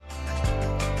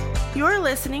You're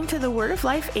listening to the Word of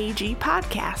Life AG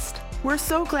podcast. We're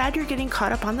so glad you're getting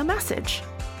caught up on the message.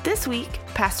 This week,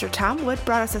 Pastor Tom Wood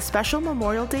brought us a special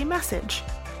Memorial Day message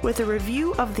with a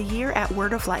review of the year at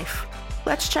Word of Life.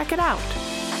 Let's check it out.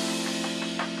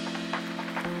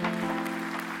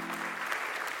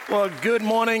 Well, good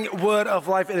morning, Word of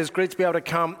Life. It is great to be able to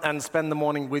come and spend the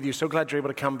morning with you. So glad you're able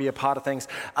to come be a part of things.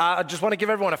 I just want to give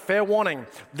everyone a fair warning.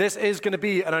 This is going to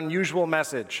be an unusual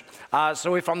message.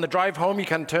 So if on the drive home you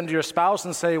can turn to your spouse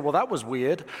and say, well, that was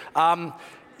weird.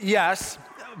 Yes,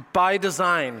 by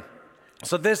design.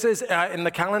 So this is in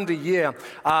the calendar year.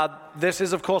 This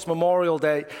is, of course, Memorial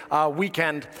Day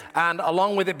weekend. And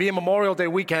along with it being Memorial Day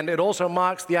weekend, it also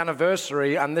marks the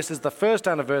anniversary, and this is the first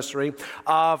anniversary,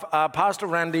 of Pastor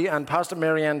Randy and Pastor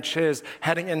Marianne Chiz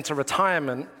heading into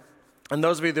retirement. And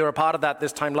those of you that were a part of that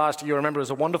this time last year, you remember it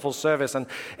was a wonderful service. And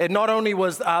it not only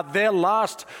was their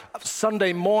last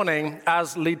Sunday morning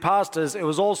as lead pastors, it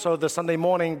was also the Sunday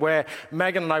morning where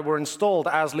Megan and I were installed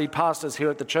as lead pastors here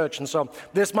at the church. And so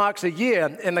this marks a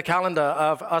year in the calendar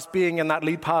of us being in that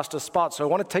lead pastor spot. So I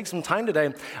want to take some time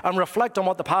today and reflect on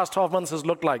what the past 12 months has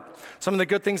looked like. Some of the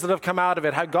good things that have come out of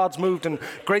it, how God's moved and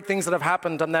great things that have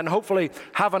happened, and then hopefully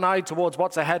have an eye towards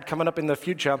what's ahead coming up in the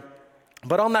future.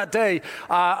 But on that day,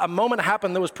 a moment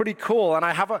happened that was pretty cool, and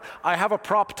I have a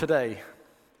prop today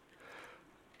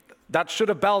that should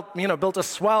have built a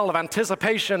swell of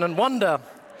anticipation and wonder.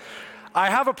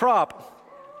 I have a prop,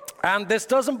 and this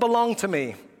doesn't belong to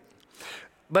me,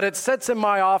 but it sits in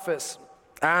my office.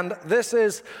 And this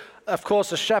is, of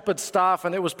course, a shepherd's staff,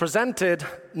 and it was presented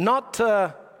not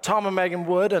to Tom and Megan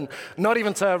Wood, and not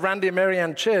even to Randy and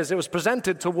Marianne Chiz. It was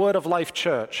presented to Word of Life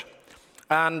Church.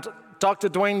 And Dr.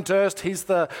 Dwayne Durst, he's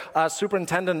the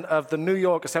superintendent of the New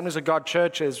York Assemblies of God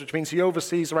churches, which means he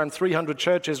oversees around 300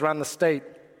 churches around the state.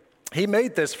 He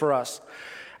made this for us,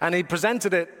 and he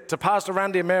presented it to Pastor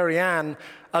Randy and Marianne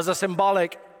as a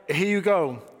symbolic, here you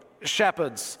go,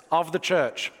 shepherds of the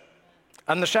church.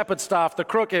 And the shepherd staff, the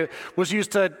crook, it was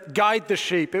used to guide the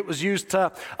sheep. It was used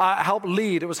to help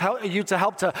lead. It was used to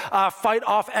help to fight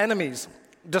off enemies.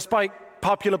 Despite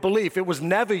popular belief, it was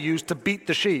never used to beat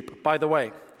the sheep, by the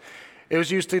way. It was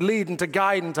used to lead and to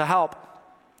guide and to help.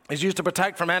 It was used to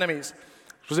protect from enemies.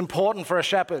 It was important for a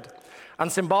shepherd. And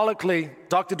symbolically,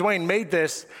 Dr. Dwayne made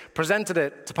this, presented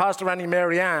it to Pastor Randy and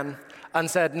Marianne,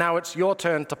 and said, now it's your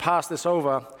turn to pass this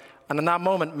over. And in that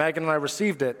moment, Megan and I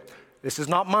received it. This is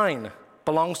not mine, it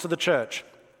belongs to the church.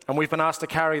 And we've been asked to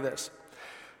carry this.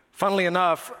 Funnily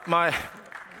enough,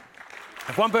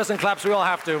 if one person claps, we all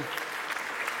have to.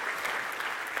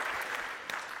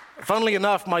 Funnily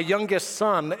enough, my youngest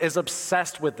son is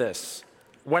obsessed with this.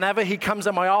 Whenever he comes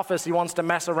in my office, he wants to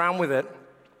mess around with it.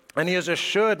 And he has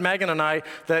assured Megan and I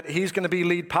that he's going to be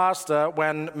lead pastor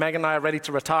when Megan and I are ready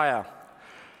to retire.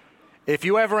 If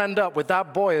you ever end up with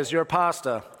that boy as your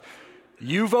pastor,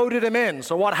 you voted him in,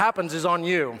 so what happens is on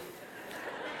you.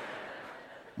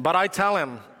 But I tell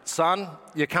him, son,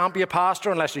 you can't be a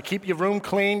pastor unless you keep your room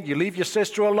clean, you leave your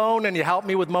sister alone, and you help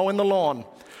me with mowing the lawn.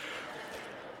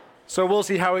 So we'll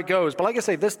see how it goes. But like I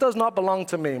say, this does not belong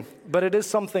to me, but it is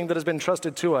something that has been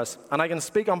trusted to us. And I can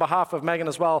speak on behalf of Megan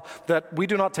as well that we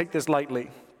do not take this lightly.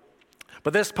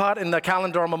 But this part in the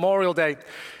calendar on Memorial Day,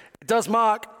 it does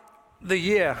mark the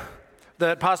year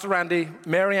that Pastor Randy,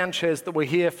 Marianne Chiz, that were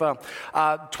here for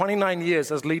 29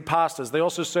 years as lead pastors. They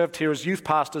also served here as youth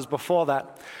pastors before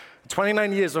that.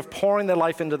 29 years of pouring their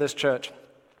life into this church.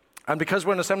 And because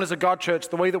we're an Assemblies of God church,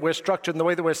 the way that we're structured and the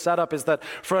way that we're set up is that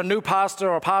for a new pastor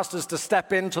or pastors to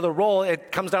step into the role,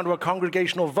 it comes down to a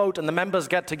congregational vote, and the members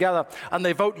get together and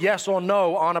they vote yes or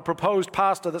no on a proposed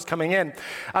pastor that's coming in.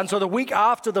 And so the week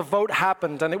after the vote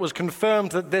happened and it was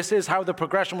confirmed that this is how the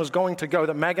progression was going to go,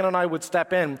 that Megan and I would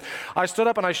step in, I stood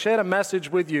up and I shared a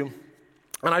message with you.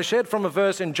 And I shared from a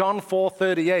verse in John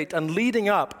 4:38, and leading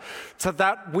up to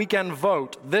that weekend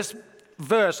vote, this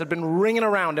verse had been ringing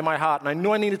around in my heart, and I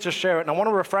knew I needed to share it, and I want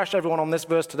to refresh everyone on this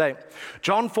verse today.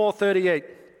 John 4:38,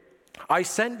 I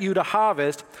sent you to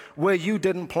harvest where you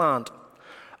didn't plant.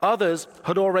 Others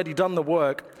had already done the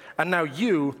work, and now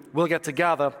you will get to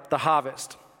gather the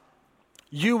harvest.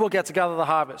 You will get to gather the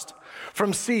harvest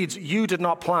from seeds you did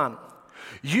not plant.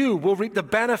 You will reap the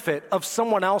benefit of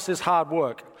someone else's hard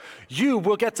work. You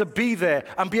will get to be there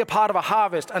and be a part of a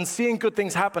harvest and seeing good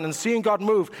things happen and seeing God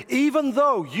move, even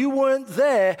though you weren't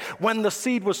there when the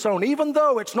seed was sown, even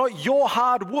though it's not your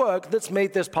hard work that's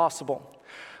made this possible.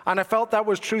 And I felt that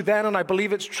was true then, and I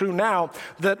believe it's true now,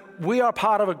 that we are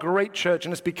part of a great church,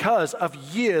 and it's because of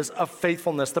years of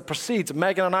faithfulness that precedes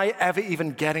Megan and I ever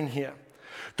even getting here,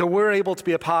 that we're able to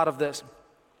be a part of this.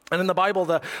 And in the Bible,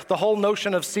 the whole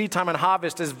notion of seed time and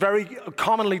harvest is very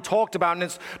commonly talked about, and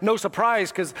it's no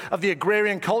surprise because of the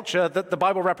agrarian culture that the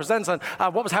Bible represents and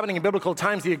what was happening in biblical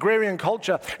times, the agrarian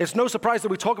culture. It's no surprise that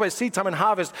we talk about seed time and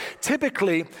harvest.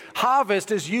 Typically,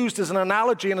 harvest is used as an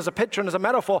analogy and as a picture and as a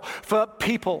metaphor for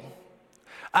people.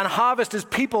 And harvest is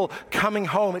people coming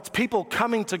home. It's people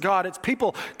coming to God. It's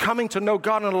people coming to know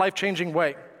God in a life-changing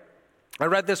way. I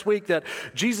read this week that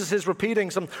Jesus is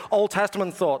repeating some Old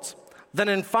Testament thoughts. Then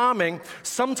in farming,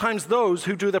 sometimes those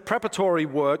who do the preparatory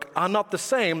work are not the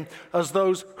same as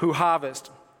those who harvest.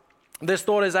 This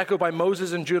thought is echoed by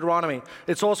Moses in Deuteronomy.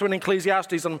 It's also in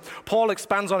Ecclesiastes, and Paul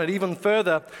expands on it even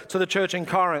further to the church in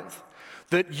Corinth,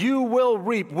 that you will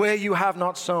reap where you have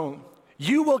not sown.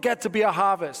 You will get to be a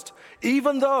harvest,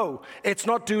 even though it's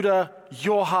not due to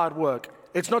your hard work.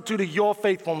 It's not due to your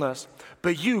faithfulness,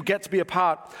 but you get to be a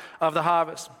part of the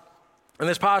harvest. In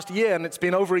this past year, and it's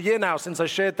been over a year now since I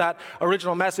shared that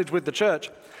original message with the church,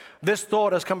 this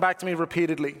thought has come back to me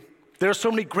repeatedly. There are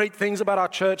so many great things about our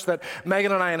church that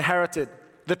Megan and I inherited.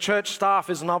 The church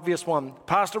staff is an obvious one.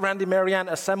 Pastor Randy Marianne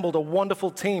assembled a wonderful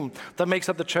team that makes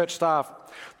up the church staff.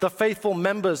 The faithful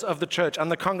members of the church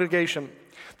and the congregation.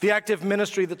 The active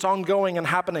ministry that's ongoing and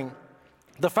happening.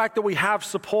 The fact that we have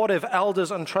supportive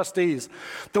elders and trustees,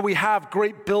 that we have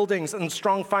great buildings and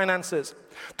strong finances,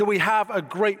 that we have a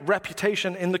great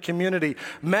reputation in the community.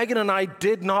 Megan and I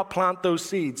did not plant those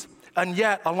seeds, and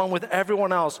yet, along with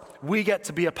everyone else, we get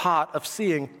to be a part of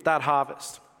seeing that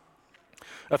harvest.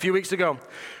 A few weeks ago,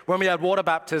 when we had water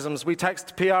baptisms, we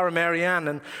texted PR and Marianne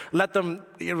and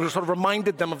sort of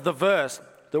reminded them of the verse,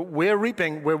 that we're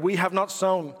reaping where we have not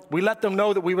sown. We let them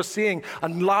know that we were seeing a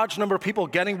large number of people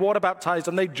getting water baptized,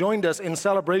 and they joined us in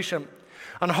celebration.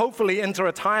 And hopefully into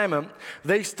retirement,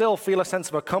 they still feel a sense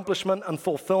of accomplishment and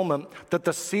fulfillment that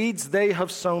the seeds they have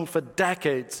sown for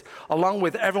decades, along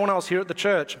with everyone else here at the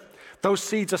church, those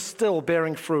seeds are still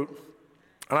bearing fruit.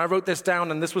 And I wrote this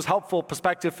down, and this was helpful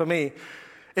perspective for me,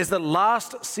 is that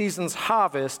last season's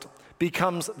harvest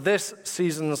becomes this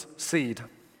season's seed.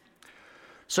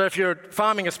 So if you're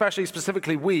farming, especially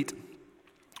specifically wheat,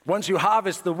 once you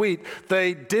harvest the wheat,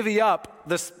 they divvy up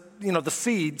the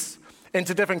seeds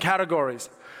into different categories.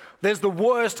 There's the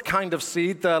worst kind of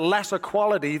seed, the lesser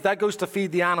quality, that goes to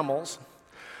feed the animals.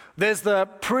 There's the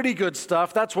pretty good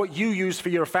stuff, that's what you use for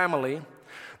your family.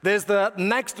 There's the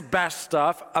next best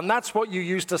stuff, and that's what you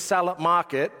use to sell at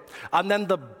market. And then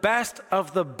the best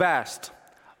of the best,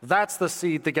 that's the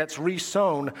seed that gets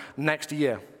resown next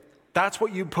year. That's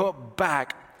what you put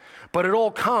back. But it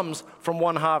all comes from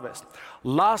one harvest.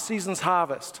 Last season's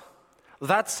harvest,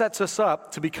 that sets us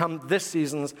up to become this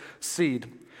season's seed.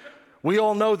 We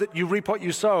all know that you reap what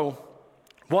you sow.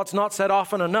 What's not said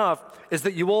often enough is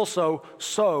that you also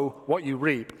sow what you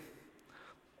reap.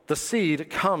 The seed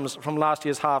comes from last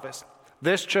year's harvest.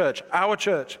 This church, our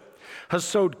church, has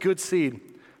sowed good seed.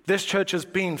 This church has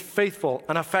been faithful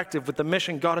and effective with the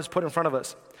mission God has put in front of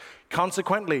us.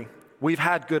 Consequently, we've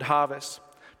had good harvest.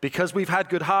 Because we've had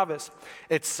good harvest,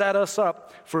 it set us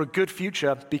up for a good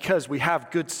future because we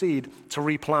have good seed to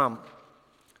replant.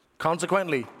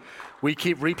 Consequently, we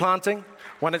keep replanting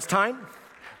when it's time,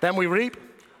 then we reap,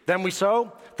 then we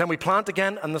sow, then we plant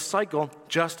again, and the cycle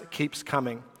just keeps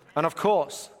coming. And of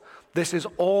course, this is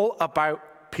all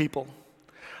about people.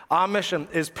 Our mission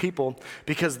is people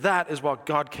because that is what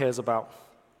God cares about.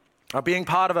 Now, being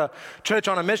part of a church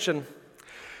on a mission,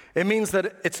 it means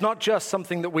that it's not just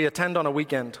something that we attend on a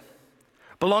weekend.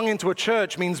 Belonging to a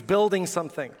church means building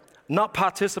something, not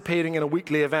participating in a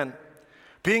weekly event.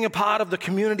 Being a part of the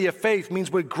community of faith means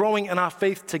we're growing in our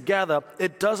faith together.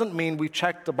 It doesn't mean we've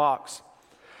checked the box.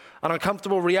 An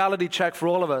uncomfortable reality check for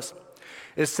all of us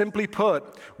is simply put,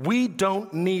 we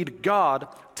don't need God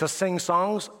to sing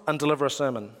songs and deliver a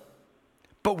sermon.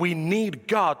 But we need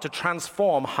God to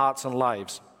transform hearts and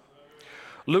lives.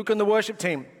 Luke and the worship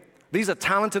team, these are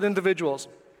talented individuals.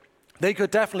 They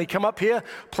could definitely come up here,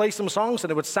 play some songs,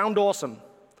 and it would sound awesome.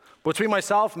 Between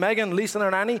myself, Megan, Lisa,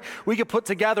 and Annie, we could put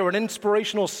together an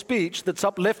inspirational speech that's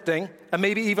uplifting and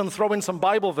maybe even throw in some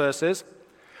Bible verses.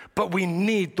 But we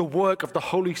need the work of the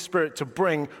Holy Spirit to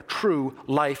bring true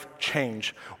life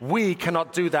change. We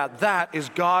cannot do that. That is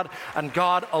God and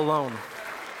God alone.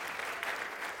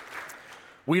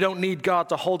 We don't need God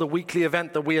to hold a weekly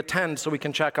event that we attend so we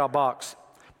can check our box.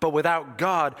 But without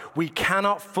God, we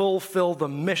cannot fulfill the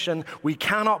mission. We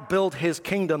cannot build His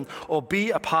kingdom or be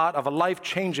a part of a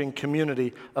life-changing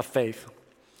community of faith.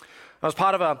 As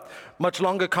part of a much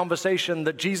longer conversation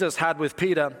that Jesus had with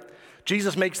Peter,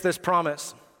 Jesus makes this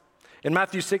promise. In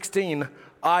Matthew 16,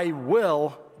 I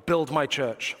will build my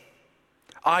church.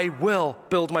 I will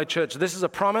build my church. This is a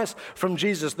promise from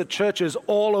Jesus that churches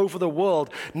all over the world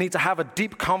need to have a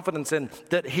deep confidence in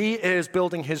that he is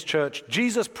building his church.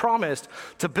 Jesus promised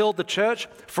to build the church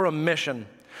for a mission,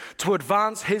 to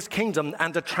advance his kingdom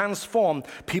and to transform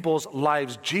people's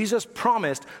lives. Jesus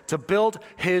promised to build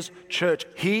his church.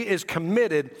 He is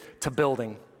committed to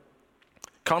building.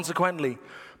 Consequently,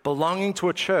 belonging to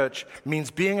a church means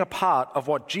being a part of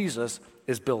what Jesus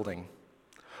is building.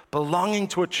 Belonging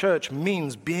to a church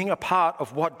means being a part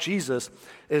of what Jesus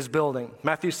is building.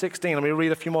 Matthew 16, let me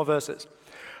read a few more verses.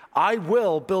 I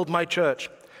will build my church,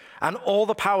 and all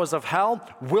the powers of hell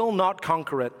will not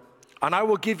conquer it. And I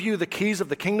will give you the keys of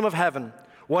the kingdom of heaven.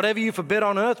 Whatever you forbid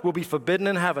on earth will be forbidden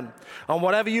in heaven, and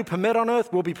whatever you permit on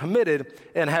earth will be permitted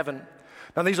in heaven.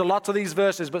 Now, these are lots of these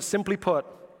verses, but simply put,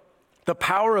 the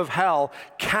power of hell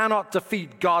cannot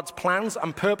defeat God's plans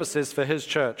and purposes for his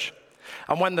church.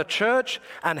 And when the church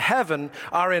and heaven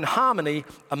are in harmony,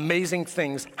 amazing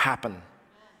things happen.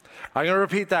 I'm going to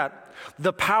repeat that.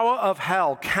 The power of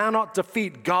hell cannot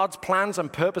defeat God's plans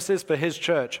and purposes for his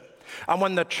church. And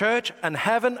when the church and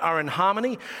heaven are in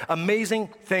harmony, amazing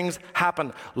things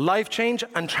happen. Life change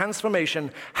and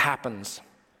transformation happens.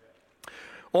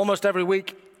 Almost every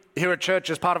week here at church,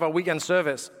 as part of our weekend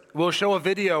service, we'll show a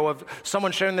video of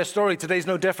someone sharing their story. Today's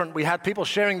no different. We had people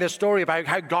sharing their story about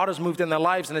how God has moved in their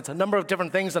lives, and it's a number of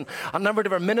different things and a number of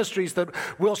different ministries that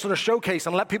we'll sort of showcase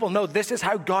and let people know this is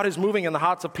how God is moving in the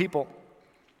hearts of people.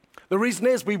 The reason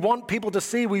is we want people to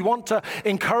see, we want to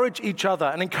encourage each other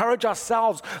and encourage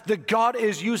ourselves that God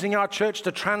is using our church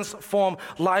to transform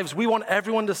lives. We want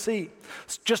everyone to see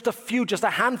just a few, just a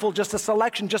handful, just a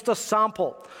selection, just a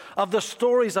sample of the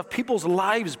stories of people's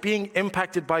lives being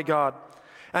impacted by God.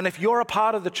 And if you're a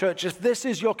part of the church, if this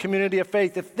is your community of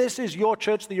faith, if this is your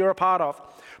church that you're a part of,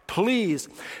 please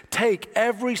take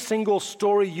every single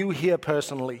story you hear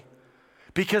personally,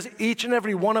 because each and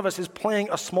every one of us is playing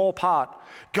a small part.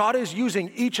 God is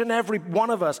using each and every one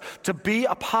of us to be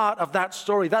a part of that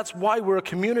story. That's why we're a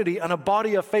community and a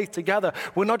body of faith together.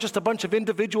 We're not just a bunch of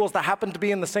individuals that happen to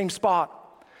be in the same spot.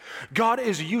 God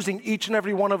is using each and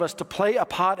every one of us to play a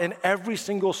part in every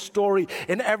single story,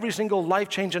 in every single life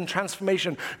change and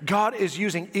transformation. God is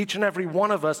using each and every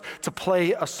one of us to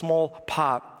play a small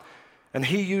part. And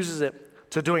he uses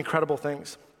it to do incredible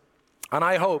things. And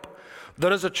I hope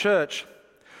that as a church,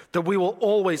 that we will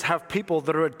always have people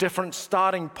that are at different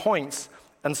starting points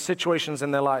and situations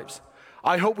in their lives.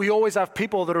 I hope we always have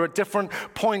people that are at different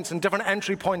points and different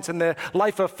entry points in their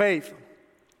life of faith.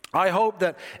 I hope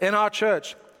that in our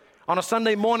church, on a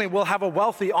Sunday morning, we'll have a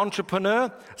wealthy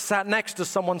entrepreneur sat next to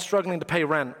someone struggling to pay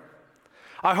rent.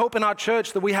 I hope in our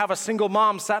church that we have a single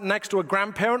mom sat next to a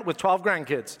grandparent with 12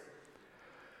 grandkids.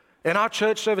 In our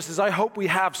church services, I hope we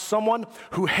have someone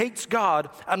who hates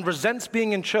God and resents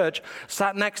being in church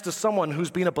sat next to someone who's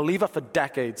been a believer for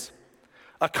decades.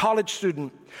 A college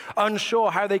student, unsure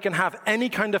how they can have any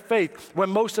kind of faith when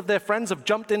most of their friends have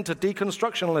jumped into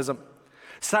deconstructionalism,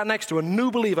 sat next to a new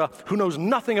believer who knows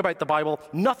nothing about the Bible,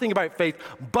 nothing about faith,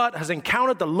 but has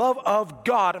encountered the love of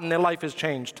God and their life has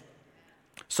changed.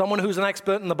 Someone who's an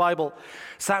expert in the Bible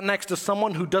sat next to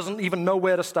someone who doesn't even know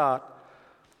where to start.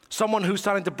 Someone who's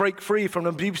starting to break free from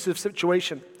an abusive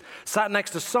situation sat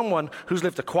next to someone who's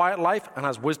lived a quiet life and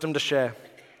has wisdom to share.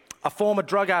 A former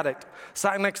drug addict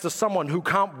sat next to someone who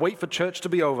can't wait for church to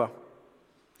be over.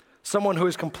 Someone who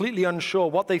is completely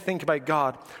unsure what they think about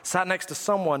God sat next to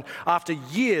someone after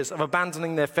years of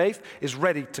abandoning their faith is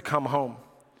ready to come home.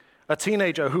 A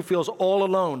teenager who feels all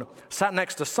alone sat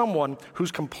next to someone who's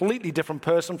a completely different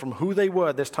person from who they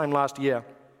were this time last year.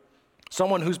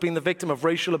 Someone who's been the victim of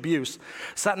racial abuse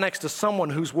sat next to someone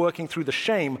who's working through the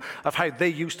shame of how they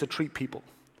used to treat people.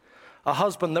 A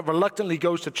husband that reluctantly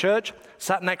goes to church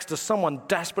sat next to someone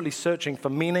desperately searching for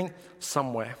meaning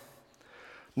somewhere.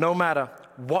 No matter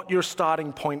what your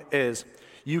starting point is,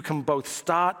 you can both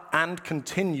start and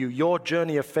continue your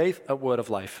journey of faith at Word of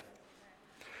Life.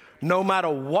 No matter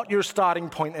what your starting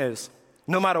point is,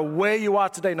 no matter where you are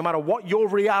today, no matter what your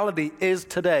reality is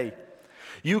today,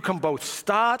 you can both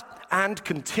start and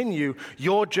continue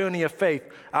your journey of faith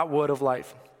at Word of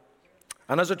Life.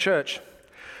 And as a church,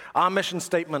 our mission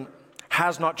statement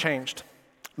has not changed.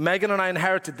 Megan and I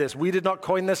inherited this. We did not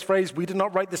coin this phrase. We did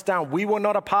not write this down. We were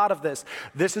not a part of this.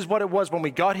 This is what it was when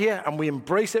we got here, and we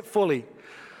embrace it fully.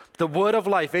 The Word of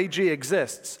Life, AG,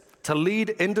 exists to lead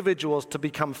individuals to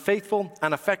become faithful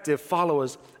and effective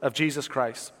followers of Jesus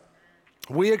Christ.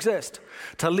 We exist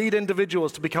to lead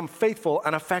individuals to become faithful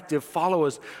and effective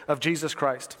followers of Jesus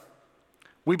Christ.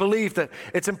 We believe that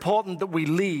it's important that we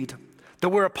lead, that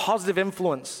we're a positive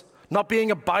influence, not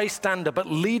being a bystander, but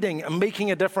leading and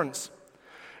making a difference.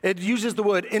 It uses the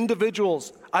word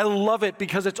individuals. I love it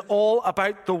because it's all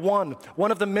about the one.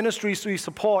 One of the ministries we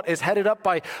support is headed up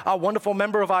by a wonderful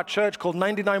member of our church called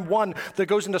 99.1 that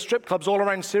goes into strip clubs all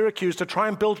around Syracuse to try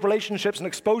and build relationships and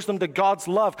expose them to God's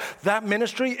love. That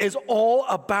ministry is all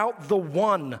about the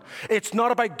one. It's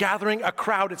not about gathering a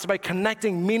crowd. It's about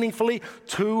connecting meaningfully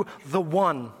to the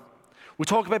one. We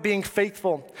talk about being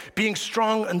faithful, being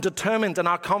strong and determined in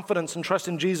our confidence and trust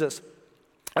in Jesus.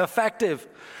 Effective,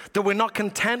 that we're not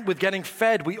content with getting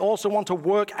fed. We also want to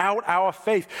work out our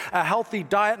faith. A healthy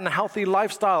diet and a healthy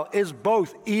lifestyle is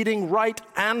both eating right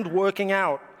and working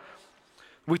out.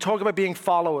 We talk about being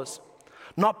followers,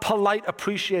 not polite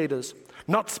appreciators,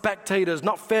 not spectators,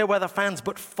 not fair weather fans,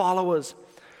 but followers.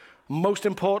 Most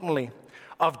importantly,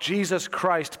 of Jesus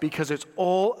Christ, because it's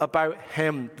all about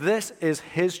him. This is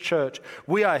his church.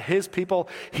 We are his people.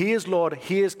 He is Lord.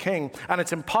 He is King. And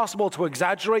it's impossible to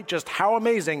exaggerate just how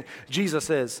amazing Jesus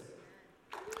is.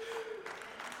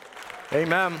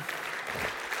 Amen.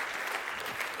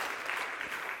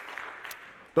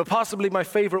 But possibly my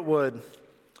favorite word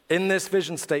in this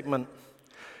vision statement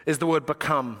is the word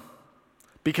become,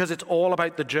 because it's all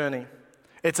about the journey.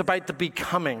 It's about the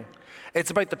becoming. It's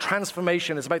about the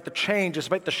transformation. It's about the change. It's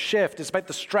about the shift. It's about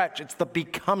the stretch. It's the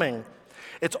becoming.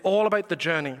 It's all about the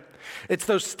journey. It's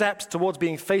those steps towards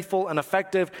being faithful and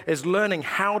effective, is learning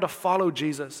how to follow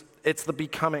Jesus. It's the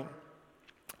becoming.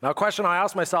 Now, a question I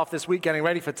asked myself this week getting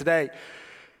ready for today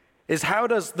is, how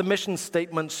does the mission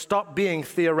statement stop being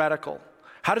theoretical?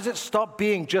 How does it stop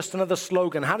being just another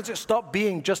slogan? How does it stop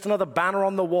being just another banner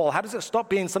on the wall? How does it stop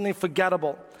being something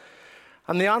forgettable?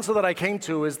 And the answer that I came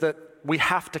to is that we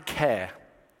have to care.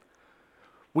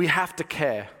 We have to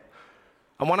care.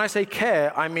 And when I say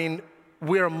care, I mean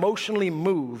we're emotionally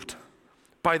moved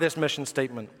by this mission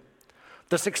statement.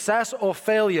 The success or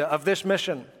failure of this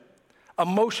mission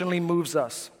emotionally moves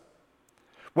us.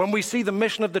 When we see the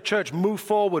mission of the church move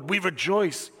forward, we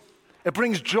rejoice. It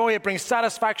brings joy, it brings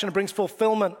satisfaction, it brings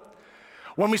fulfillment.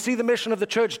 When we see the mission of the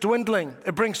church dwindling,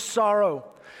 it brings sorrow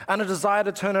and a desire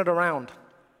to turn it around.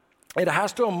 It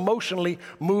has to emotionally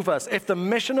move us. If the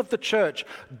mission of the church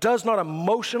does not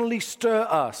emotionally stir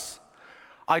us,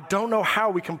 I don't know how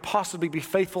we can possibly be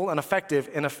faithful and effective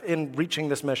in reaching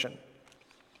this mission.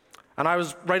 And I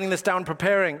was writing this down,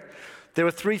 preparing. There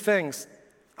were 3 things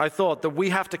I thought that we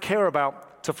have to care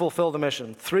about to fulfill the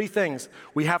mission. 3 things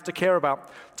we have to care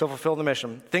about to fulfill the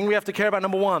mission. Thing we have to care about,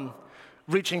 number 1,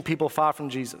 reaching people far from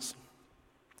Jesus.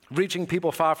 Reaching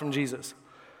people far from Jesus.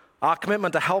 Our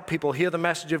commitment to help people hear the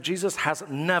message of Jesus has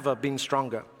never been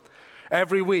stronger.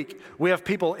 Every week, we have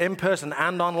people in person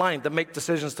and online that make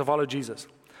decisions to follow Jesus.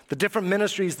 The different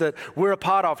ministries that we're a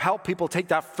part of help people take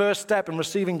that first step in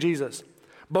receiving Jesus,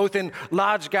 both in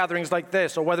large gatherings like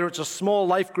this, or whether it's a small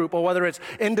life group, or whether it's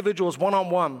individuals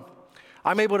one-on-one.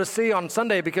 I'm able to see on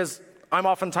Sunday, because I'm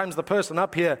oftentimes the person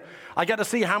up here, I get to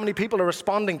see how many people are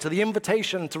responding to the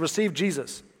invitation to receive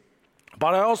Jesus.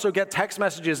 But I also get text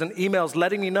messages and emails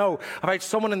letting me know about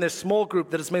someone in this small group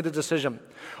that has made a decision.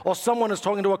 Or someone is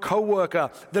talking to a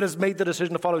coworker that has made the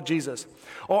decision to follow Jesus.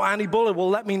 Or Annie Bullard will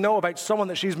let me know about someone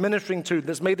that she's ministering to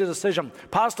that's made a decision.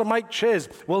 Pastor Mike Chiz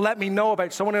will let me know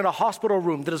about someone in a hospital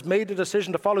room that has made a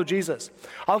decision to follow Jesus.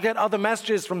 I'll get other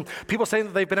messages from people saying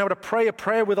that they've been able to pray a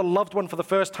prayer with a loved one for the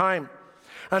first time.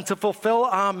 And to fulfill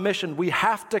our mission, we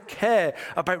have to care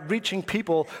about reaching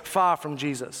people far from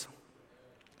Jesus.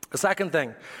 The second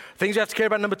thing, things you have to care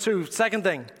about, number 2. Second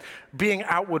thing, being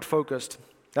outward focused.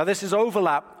 Now this is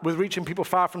overlap with reaching people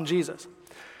far from Jesus.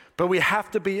 But we have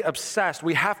to be obsessed,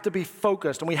 we have to be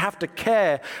focused, and we have to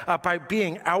care about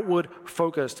being outward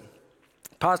focused.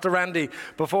 Pastor Randy,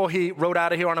 before he rode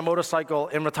out of here on a motorcycle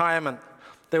in retirement,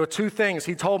 there were 2 things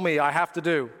he told me I have to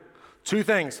do. 2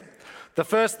 things. The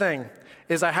first thing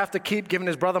is I have to keep giving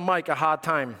his brother Mike a hard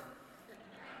time.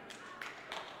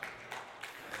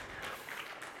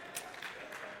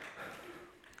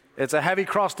 It's a heavy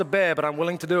cross to bear, but I'm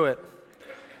willing to do it.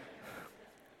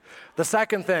 The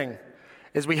second thing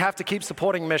is we have to keep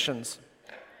supporting missions.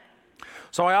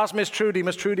 So I asked Miss Trudy,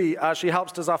 she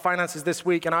helps us our finances this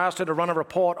week, and I asked her to run a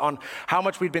report on how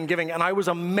much we'd been giving, and I was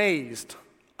amazed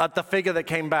at the figure that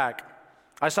came back.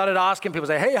 I started asking people,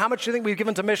 hey, how much do you think we've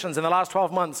given to missions in the last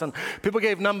 12 months? And people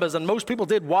gave numbers, and most people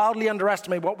did wildly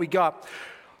underestimate what we got.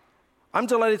 I'm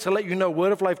delighted to let you know,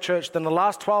 Word of Life Church, that in the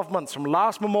last 12 months, from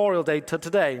last Memorial Day to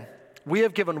today, we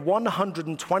have given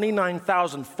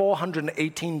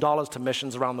 $129,418 to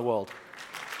missions around the world.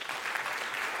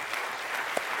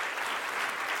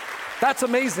 That's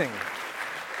amazing.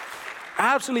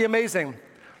 Absolutely amazing.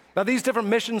 Now, these different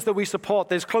missions that we support,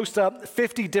 there's close to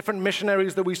 50 different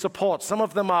missionaries that we support. Some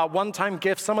of them are one-time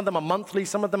gifts, some of them are monthly,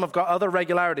 some of them have got other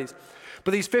regularities.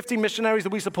 But these 50 missionaries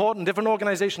that we support in different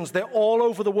organizations, they're all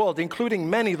over the world, including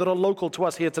many that are local to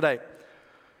us here today.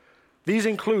 These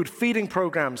include feeding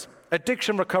programs,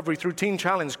 addiction recovery through Teen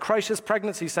Challenge, crisis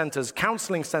pregnancy centers,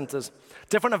 counseling centers,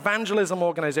 different evangelism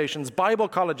organizations, Bible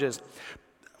colleges,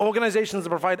 organizations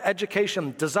that provide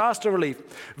education, disaster relief,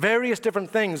 various different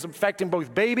things affecting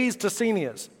both babies to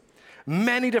seniors.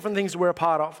 Many different things we're a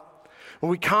part of.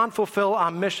 And we can't fulfill our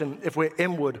mission if we're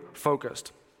inward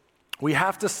focused. We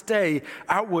have to stay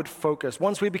outward focused.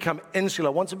 Once we become insular,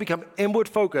 once we become inward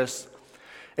focused,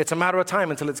 it's a matter of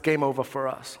time until it's game over for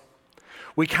us.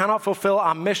 We cannot fulfill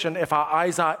our mission if our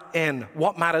eyes are in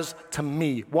what matters to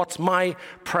me. What's my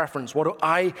preference? What do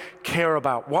I care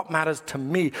about? What matters to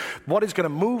me? What is going to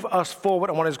move us forward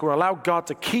and what is going to allow God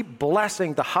to keep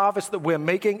blessing the harvest that we're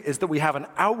making is that we have an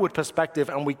outward perspective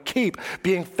and we keep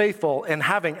being faithful in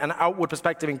having an outward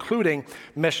perspective, including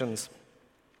missions.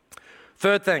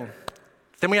 Third thing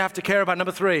we have to care about,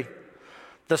 number 3,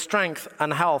 the strength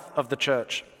and health of the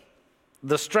church.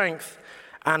 The strength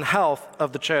and health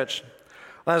of the church.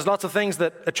 There's lots of things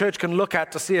that a church can look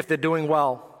at to see if they're doing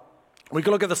well. We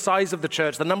can look at the size of the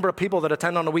church, the number of people that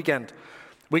attend on a weekend.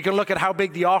 We can look at how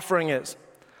big the offering is.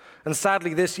 And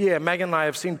sadly, this year, Megan and I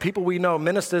have seen people we know,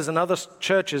 ministers in other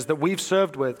churches that we've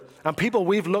served with, and people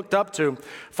we've looked up to,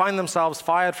 find themselves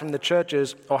fired from the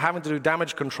churches or having to do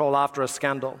damage control after a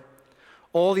scandal.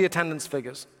 All the attendance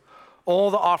figures, all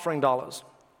the offering dollars.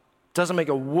 Doesn't make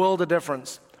a world of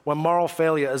difference when moral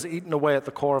failure is eaten away at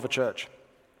the core of a church.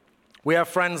 We have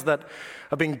friends that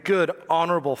have been good,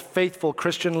 honorable, faithful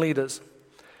Christian leaders.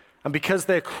 And because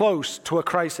they're close to a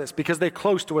crisis, because they're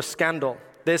close to a scandal,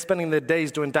 they're spending their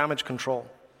days doing damage control.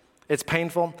 It's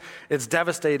painful, it's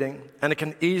devastating, and it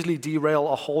can easily derail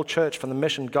a whole church from the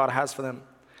mission God has for them.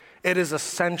 It is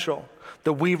essential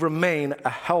that we remain a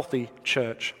healthy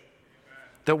church,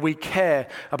 that we care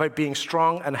about being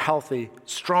strong and healthy,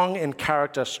 strong in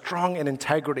character, strong in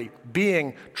integrity,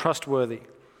 being trustworthy.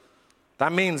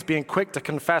 That means being quick to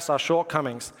confess our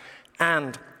shortcomings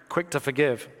and quick to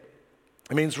forgive.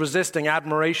 It means resisting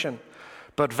admiration,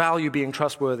 but value being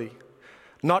trustworthy.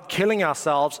 Not killing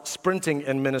ourselves, sprinting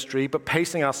in ministry, but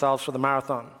pacing ourselves for the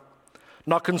marathon.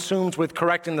 Not consumed with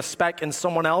correcting the speck in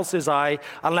someone else's eye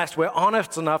unless we're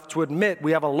honest enough to admit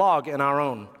we have a log in our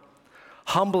own.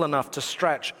 Humble enough to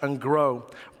stretch and grow.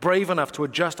 Brave enough to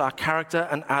adjust our character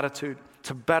and attitude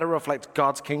to better reflect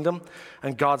God's kingdom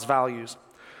and God's values.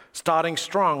 Starting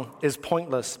strong is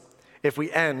pointless if we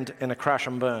end in a crash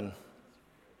and burn.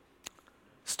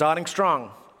 Starting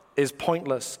strong is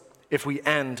pointless if we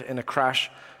end in a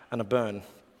crash and a burn.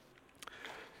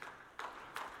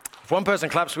 If one person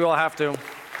claps, we all have to.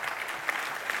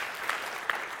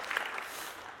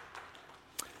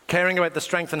 Caring about the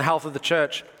strength and health of the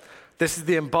church, this is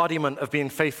the embodiment of being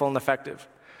faithful and effective.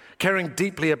 Caring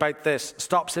deeply about this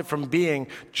stops it from being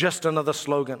just another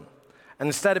slogan. And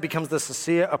instead, it becomes the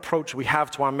sincere approach we have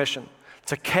to our mission,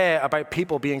 to care about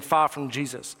people being far from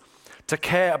Jesus, to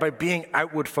care about being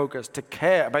outward focused, to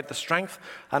care about the strength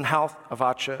and health of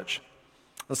our church.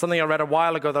 And something I read a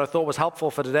while ago that I thought was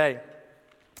helpful for today.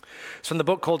 It's from the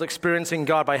book called Experiencing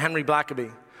God by Henry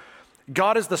Blackaby.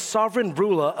 God is the sovereign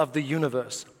ruler of the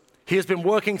universe. He has been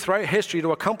working throughout history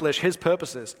to accomplish his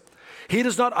purposes. He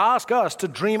does not ask us to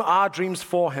dream our dreams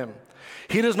for him.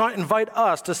 He does not invite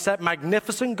us to set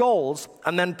magnificent goals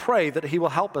and then pray that he will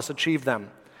help us achieve them.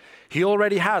 He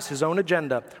already has his own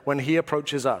agenda when he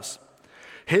approaches us.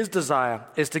 His desire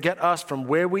is to get us from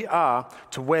where we are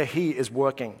to where he is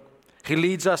working. He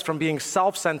leads us from being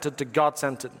self-centered to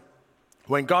God-centered.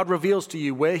 When God reveals to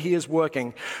you where he is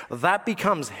working, that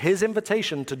becomes his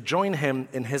invitation to join him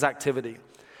in his activity.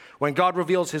 When God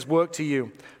reveals his work to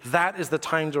you, that is the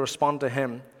time to respond to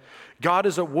him. God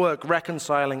is at work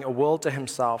reconciling a world to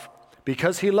himself.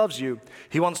 Because he loves you,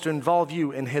 he wants to involve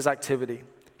you in his activity.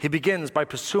 He begins by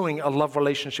pursuing a love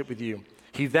relationship with you.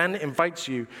 He then invites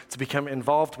you to become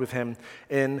involved with him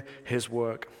in his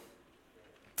work.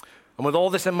 And with all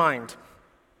this in mind,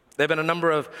 there have been a number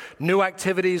of new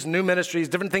activities, new ministries,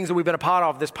 different things that we've been a part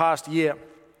of this past year.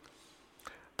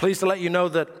 Pleased to let you know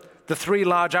that the 3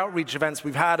 large outreach events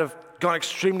we've had have gone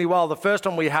extremely well. The first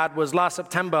one we had was last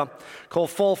September called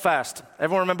Fall Fest.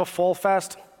 Everyone remember Fall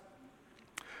Fest?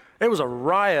 It was a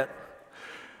riot.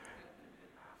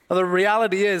 Well, the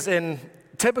reality is,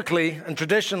 typically and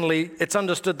traditionally, it's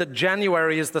understood that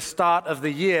January is the start of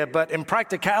the year, but in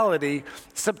practicality,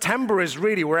 September is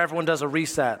really where everyone does a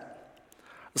reset.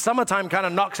 Summertime kind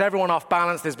of knocks everyone off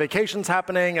balance. There's vacations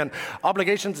happening and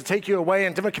obligations to take you away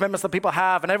and different commitments that people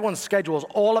have, and everyone's schedule's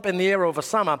all up in the air over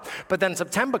summer. But then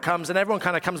September comes and everyone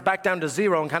kind of comes back down to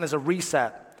zero and kind of is a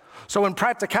reset. So in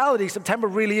practicality, September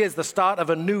really is the start of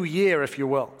a new year, if you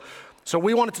will. So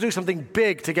we wanted to do something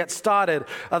big to get started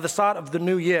at the start of the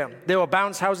new year. There were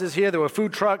bounce houses here, there were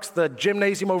food trucks, the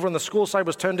gymnasium over on the school side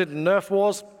was turned into Nerf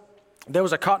wars. There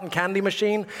was a cotton candy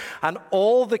machine, and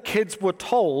all the kids were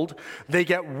told they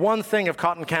get one thing of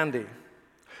cotton candy.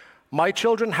 My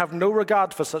children have no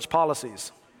regard for such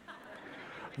policies.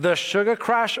 The sugar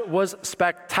crash was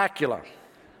spectacular.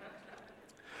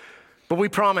 But we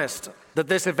promised that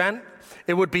this event,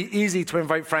 it would be easy to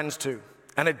invite friends to,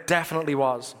 and it definitely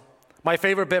was. My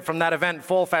favorite bit from that event,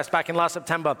 Fall Fest, back in last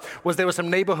September, was there were some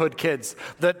neighborhood kids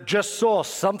that just saw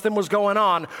something was going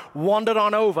on, wandered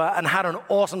on over, and had an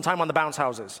awesome time on the bounce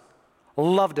houses.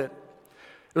 Loved it.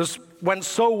 Went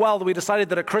so well that we decided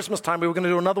that at Christmas time we were going to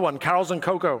do another one, Carols and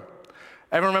Cocoa.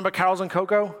 Everyone remember Carols and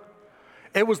Cocoa?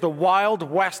 It was the Wild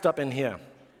West up in here.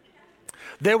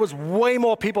 There was way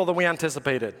more people than we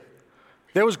anticipated.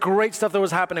 There was great stuff that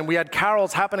was happening. We had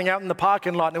carols happening out in the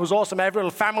parking lot, and it was awesome. Every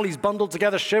little families bundled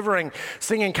together, shivering,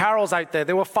 singing carols out there.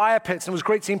 There were fire pits, and it was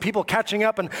great seeing people catching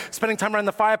up and spending time around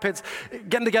the fire pits,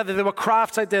 getting together. There were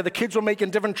crafts out there. The kids were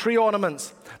making different tree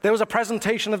ornaments. There was a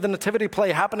presentation of the nativity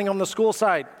play happening on the school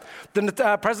side.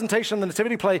 The presentation of the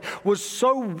nativity play was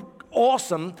so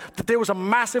awesome that there was a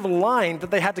massive line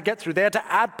that they had to get through. They had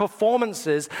to add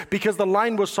performances because the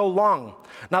line was so long.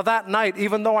 Now that night,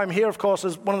 even though I'm here, of course,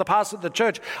 as one of the pastors at the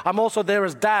church, I'm also there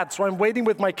as dad, so I'm waiting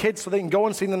with my kids so they can go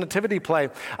and see the nativity play.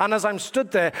 And as I'm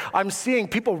stood there, I'm seeing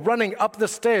people running up the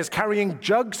stairs carrying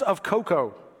jugs of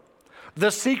cocoa. The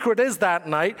secret is that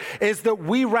night is that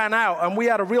we ran out and we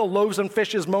had a real loaves and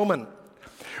fishes moment.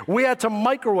 We had to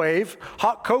microwave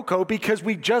hot cocoa because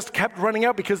we just kept running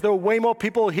out because there were way more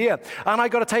people here. And I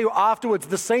got to tell you, afterwards,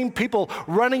 the same people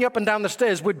running up and down the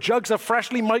stairs with jugs of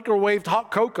freshly microwaved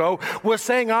hot cocoa were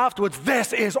saying afterwards,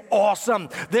 this is awesome.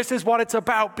 This is what it's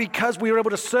about because we were able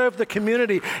to serve the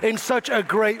community in such a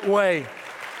great way.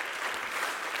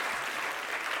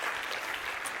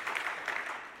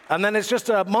 And then it's just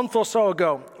a month or so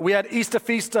ago, we had Easter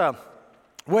Feaster,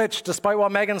 which, despite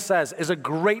what Megan says, is a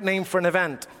great name for an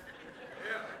event.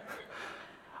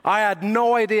 I had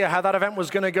no idea how that event was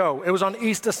going to go. It was on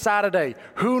Easter Saturday.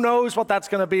 Who knows what that's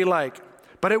going to be like?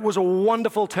 But it was a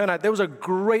wonderful turnout. There was a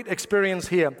great experience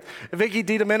here. Vicky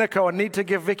DiDomenico, I need to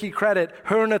give Vicky credit.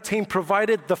 Her and her team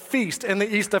provided the feast in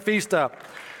the Easter Feaster.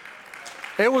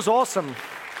 It was awesome.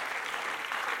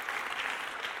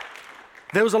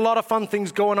 There was a lot of fun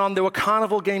things going on. There were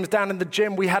carnival games down in the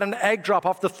gym. We had an egg drop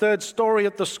off the third story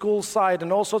at the school side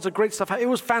and all sorts of great stuff. It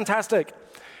was fantastic.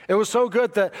 It was so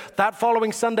good that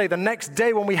following Sunday, the next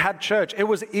day when we had church, it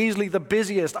was easily the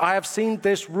busiest I have seen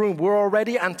this room. We're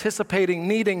already anticipating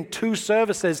needing 2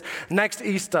 services next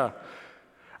Easter.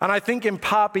 And I think in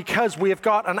part because we have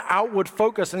got an outward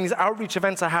focus and these outreach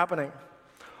events are happening.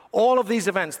 All of these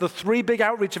events, the 3 big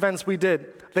outreach events we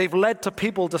did, they've led to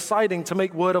people deciding to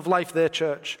make Word of Life their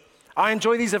church. I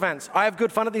enjoy these events. I have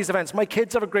good fun at these events. My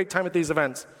kids have a great time at these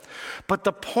events. But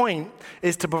the point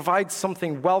is to provide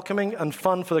something welcoming and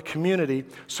fun for the community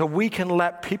so we can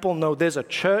let people know there's a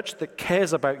church that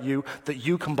cares about you, that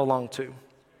you can belong to.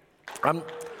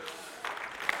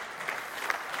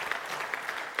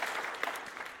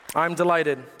 I'm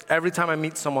delighted every time I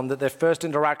meet someone that their first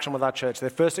interaction with our church, their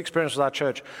first experience with our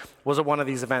church was at one of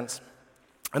these events.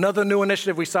 Another new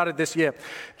initiative we started this year.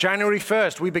 January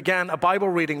 1st, we began a Bible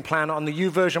reading plan on the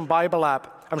YouVersion Bible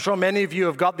app. I'm sure many of you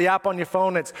have got the app on your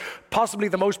phone. It's possibly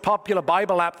the most popular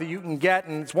Bible app that you can get,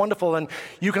 and it's wonderful. And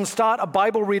you can start a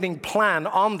Bible reading plan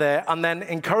on there and then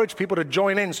encourage people to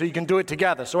join in so you can do it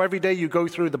together. So every day you go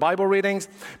through the Bible readings.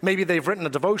 Maybe they've written a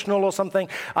devotional or something,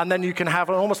 and then you can have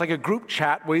almost like a group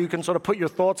chat where you can sort of put your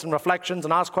thoughts and reflections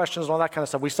and ask questions and all that kind of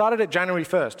stuff. We started it January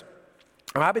 1st.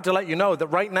 I'm happy to let you know that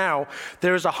right now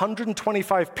there is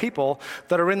 125 people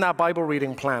that are in that Bible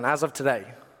reading plan as of today.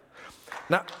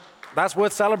 Now, that's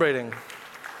worth celebrating.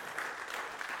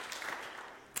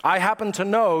 I happen to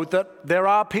know that there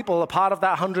are people, a part of that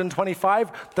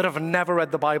 125, that have never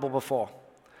read the Bible before.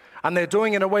 And they're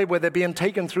doing it in a way where they're being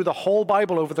taken through the whole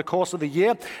Bible over the course of the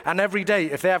year. And every day,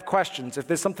 if they have questions, if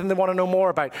there's something they want to know more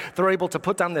about, they're able to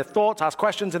put down their thoughts, ask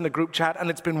questions in the group chat, and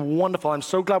it's been wonderful. I'm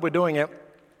so glad we're doing it.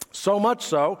 So much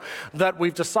so that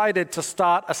we've decided to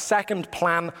start a second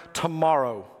plan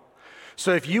tomorrow.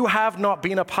 So if you have not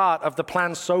been a part of the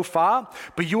plan so far,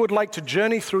 but you would like to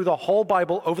journey through the whole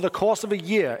Bible over the course of a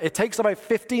year, it takes about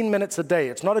 15 minutes a day.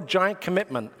 It's not a giant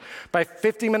commitment. By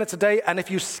 15 minutes a day, and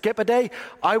if you skip a day,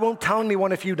 I won't tell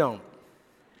anyone if you don't.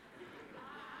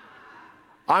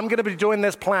 I'm going to be doing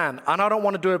this plan, and I don't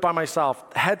want to do it by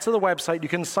myself. Head to the website. You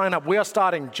can sign up. We are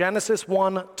starting Genesis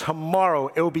 1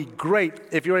 tomorrow. It will be great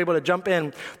if you're able to jump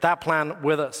in that plan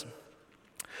with us.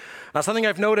 Now, something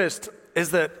I've noticed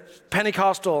is that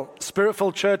Pentecostal,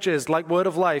 Spirit-filled churches like Word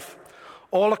of Life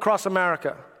all across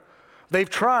America, they've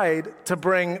tried to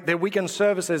bring their weekend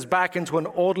services back into an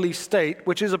orderly state,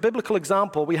 which is a biblical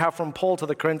example we have from Paul to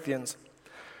the Corinthians.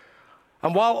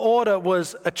 And while order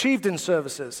was achieved in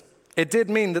services, it did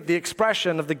mean that the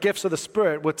expression of the gifts of the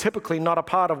Spirit were typically not a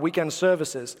part of weekend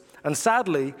services. And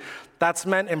sadly, that's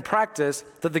meant in practice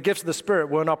that the gifts of the Spirit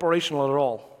weren't operational at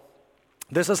all.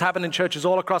 This has happened in churches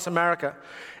all across America.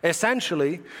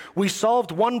 Essentially, we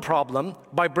solved one problem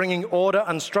by bringing order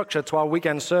and structure to our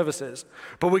weekend services,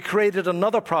 but we created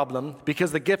another problem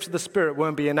because the gifts of the Spirit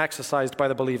weren't being exercised by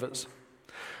the believers.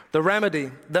 The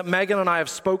remedy that Megan and I have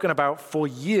spoken about for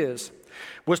years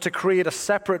was to create a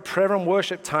separate prayer and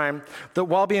worship time that,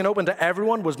 while being open to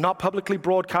everyone, was not publicly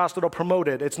broadcasted or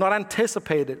promoted. It's not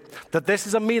anticipated that this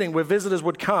is a meeting where visitors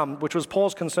would come, which was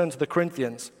Paul's concern to the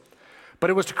Corinthians. But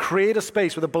it was to create a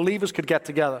space where the believers could get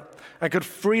together and could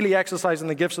freely exercise in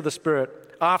the gifts of the Spirit.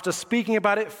 After speaking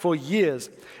about it for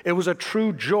years, it was a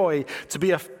true joy to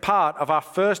be a part of our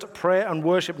first prayer and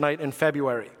worship night in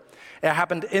February. It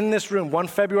happened in this room one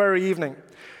February evening.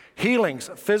 Healings,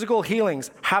 physical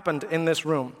healings happened in this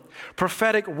room.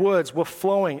 Prophetic words were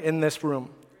flowing in this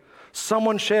room.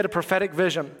 Someone shared a prophetic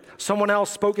vision. Someone else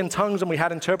spoke in tongues and we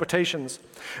had interpretations.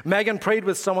 Megan prayed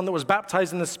with someone that was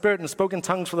baptized in the Spirit and spoke in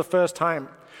tongues for the first time.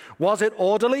 Was it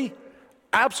orderly?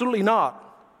 Absolutely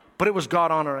not. But it was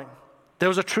God-honoring. There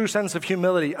was a true sense of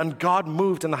humility, and God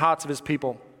moved in the hearts of his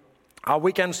people. Our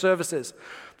weekend services,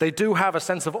 they do have a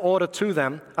sense of order to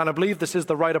them, and I believe this is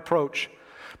the right approach.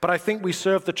 But I think we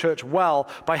serve the church well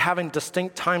by having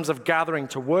distinct times of gathering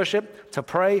to worship, to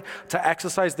pray, to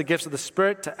exercise the gifts of the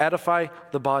Spirit, to edify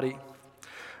the body.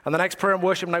 And the next prayer and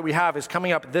worship night we have is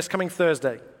coming up this coming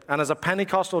Thursday. And as a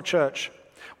Pentecostal church,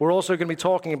 we're also going to be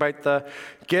talking about the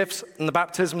gifts and the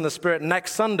baptism of the Spirit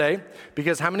next Sunday,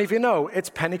 because how many of you know it's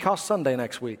Pentecost Sunday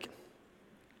next week?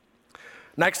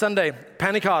 Next Sunday,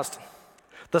 Pentecost,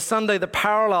 the Sunday that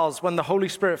parallels when the Holy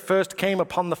Spirit first came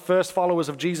upon the first followers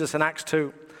of Jesus in Acts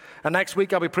 2. And next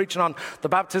week, I'll be preaching on the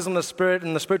baptism of the Spirit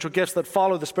and the spiritual gifts that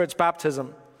follow the Spirit's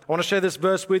baptism. I want to share this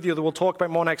verse with you that we'll talk about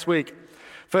more next week.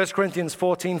 1 Corinthians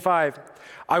 14:5.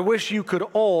 I wish you could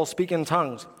all speak in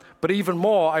tongues, but even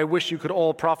more, I wish you could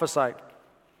all prophesy.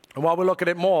 And while we look at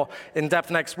it more in depth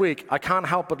next week, I can't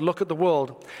help but look at the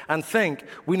world and think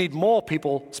we need more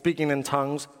people speaking in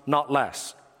tongues, not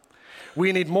less.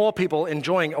 We need more people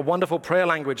enjoying a wonderful prayer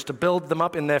language to build them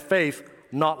up in their faith,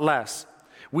 not less.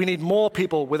 We need more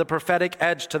people with a prophetic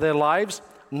edge to their lives,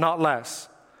 not less.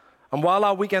 And while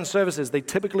our weekend services, they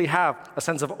typically have a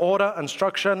sense of order and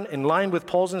structure in line with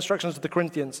Paul's instructions to the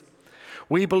Corinthians,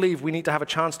 we believe we need to have a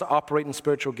chance to operate in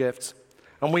spiritual gifts.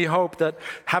 And we hope that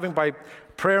having by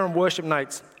prayer and worship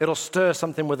nights, it'll stir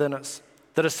something within us,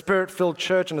 that a Spirit-filled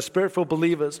church and a Spirit-filled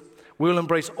believers will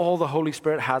embrace all the Holy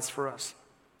Spirit has for us.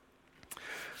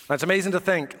 Now, it's amazing to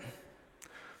think,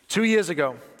 2 years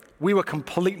ago, we were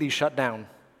completely shut down.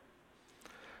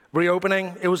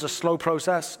 Reopening, it was a slow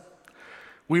process.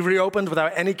 We reopened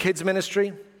without any kids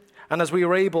ministry, and as we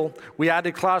were able, we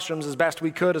added classrooms as best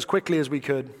we could, as quickly as we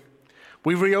could.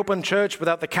 We reopened church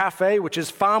without the cafe, which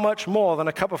is far much more than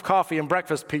a cup of coffee and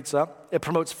breakfast pizza. It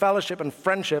promotes fellowship and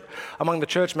friendship among the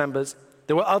church members.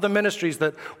 There were other ministries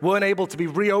that weren't able to be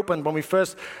reopened when we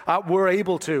first were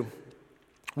able to.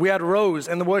 We had rows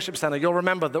in the worship center, you'll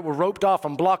remember, that were roped off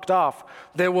and blocked off.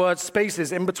 There were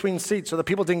spaces in between seats so that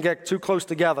people didn't get too close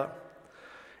together.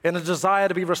 In a desire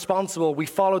to be responsible, we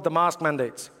followed the mask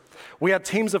mandates. We had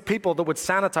teams of people that would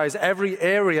sanitize every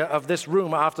area of this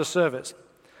room after service.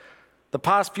 The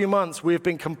past few months, we have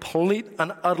been complete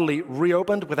and utterly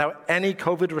reopened without any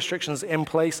COVID restrictions in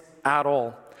place at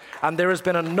all. And there has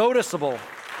been a noticeable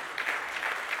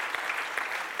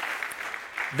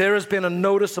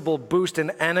boost in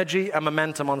energy and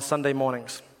momentum on Sunday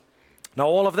mornings. Now,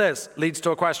 all of this leads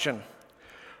to a question.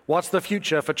 What's the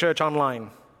future for church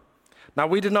online? Now,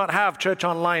 we did not have church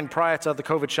online prior to the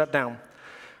COVID shutdown,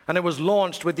 and it was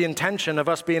launched with the intention of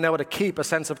us being able to keep a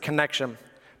sense of connection,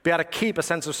 be able to keep a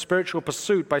sense of spiritual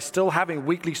pursuit by still having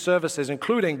weekly services,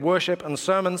 including worship and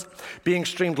sermons being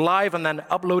streamed live and then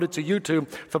uploaded to YouTube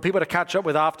for people to catch up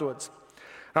with afterwards.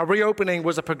 Now, reopening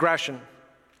was a progression.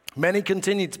 Many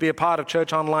continued to be a part of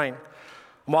church online.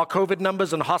 And while COVID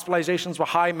numbers and hospitalizations were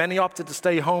high, many opted to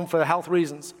stay home for health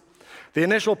reasons. The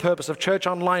initial purpose of church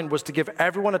online was to give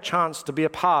everyone a chance to be a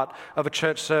part of a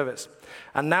church service.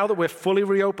 And now that we're fully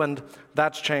reopened,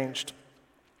 that's changed.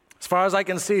 As far as I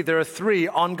can see, there are 3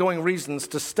 ongoing reasons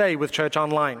to stay with church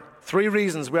online. 3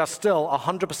 reasons we are still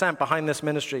 100% behind this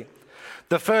ministry.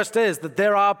 The first is that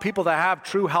there are people that have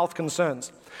true health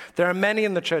concerns. There are many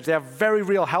in the church. They have very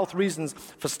real health reasons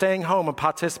for staying home and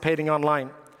participating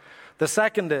online. The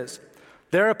second is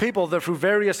there are people that through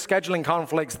various scheduling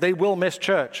conflicts, they will miss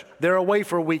church. They're away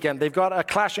for a weekend. They've got a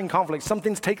clashing conflict.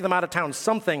 Something's taken them out of town.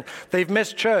 They've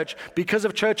missed church. Because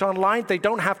of church online, they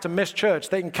don't have to miss church.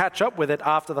 They can catch up with it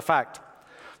after the fact.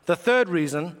 The third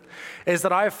reason is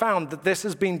that I have found that this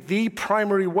has been the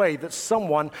primary way that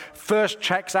someone first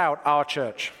checks out our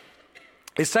church.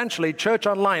 Essentially, church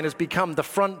online has become the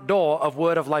front door of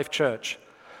Word of Life Church.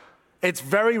 It's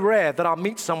very rare that I'll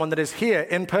meet someone that is here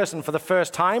in person for the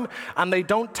first time and they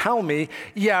don't tell me,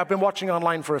 yeah, I've been watching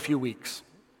online for a few weeks.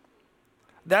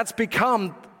 That's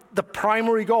become the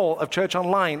primary goal of church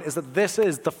online, is that this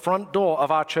is the front door of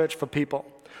our church for people.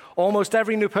 Almost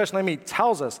every new person I meet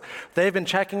tells us they've been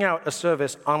checking out a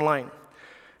service online.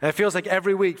 And it feels like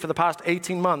every week for the past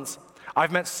 18 months,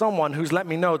 I've met someone who's let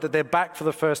me know that they're back for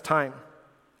the first time.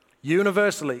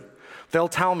 Universally, they'll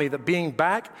tell me that being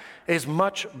back is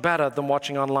much better than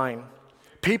watching online.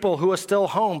 People who are still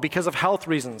home because of health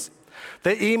reasons,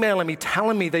 they're emailing me,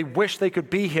 telling me they wish they could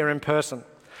be here in person.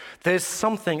 There's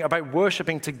something about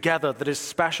worshiping together that is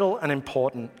special and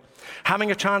important. Having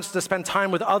a chance to spend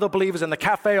time with other believers in the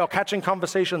cafe or catching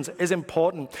conversations is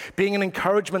important. Being an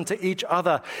encouragement to each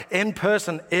other in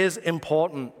person is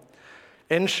important.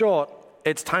 In short,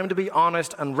 it's time to be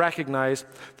honest and recognize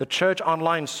the church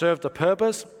online served a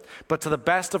purpose, but to the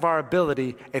best of our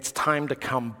ability, it's time to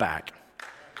come back.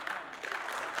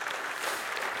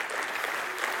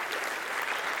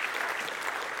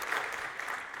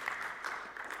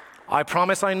 I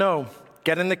promise I know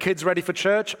getting the kids ready for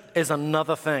church is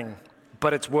another thing,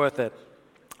 but it's worth it.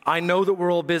 I know that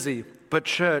we're all busy, but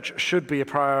church should be a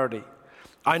priority.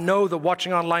 I know that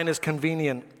watching online is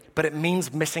convenient, but it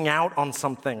means missing out on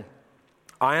something.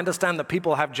 I understand that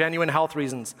people have genuine health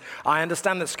reasons. I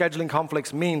understand that scheduling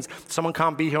conflicts means someone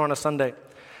can't be here on a Sunday.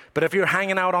 But if you're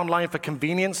hanging out online for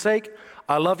convenience sake,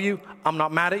 I love you, I'm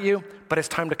not mad at you, but it's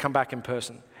time to come back in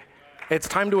person. It's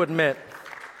time to admit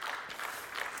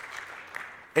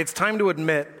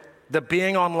that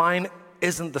being online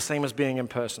isn't the same as being in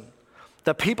person.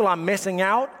 That people are missing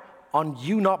out on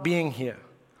you not being here.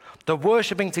 The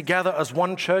worshiping together as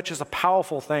one church is a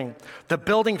powerful thing. The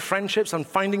building friendships and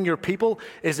finding your people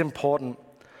is important.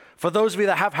 For those of you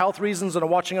that have health reasons and are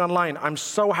watching online, I'm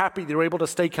so happy that you're able to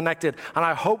stay connected, and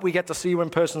I hope we get to see you in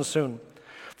person soon.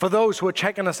 For those who are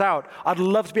checking us out, I'd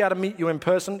love to be able to meet you in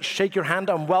person, shake your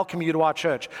hand, and welcome you to our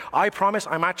church. I promise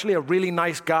I'm actually a really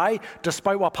nice guy,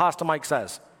 despite what Pastor Mike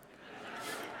says.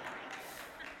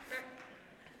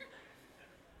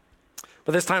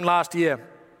 But this time last year,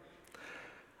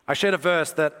 I shared a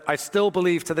verse that I still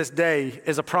believe to this day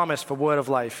is a promise for Word of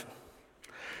Life.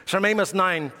 It's from Amos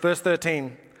 9, verse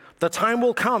 13. The time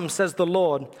will come, says the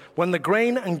Lord, when the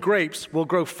grain and grapes will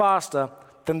grow faster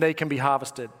than they can be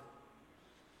harvested.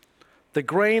 The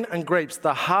grain and grapes,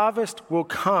 the harvest will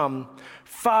come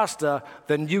faster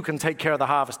than you can take care of the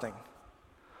harvesting.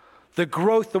 The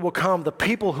growth that will come, the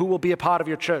people who will be a part of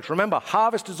your church. Remember,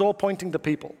 harvest is all pointing to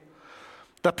people.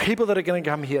 The people that are going to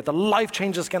come here, the life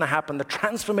change that's going to happen, the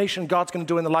transformation God's going to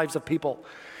do in the lives of people.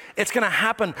 It's going to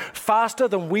happen faster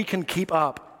than we can keep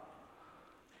up.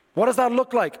 What does that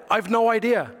look like? I have no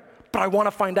idea, but I want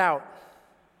to find out.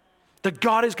 That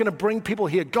God is going to bring people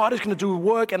here. God is going to do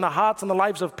work in the hearts and the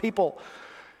lives of people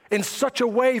in such a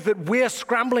way that we're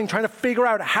scrambling, trying to figure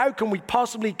out how can we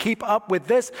possibly keep up with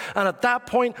this. And at that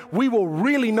point, we will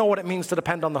really know what it means to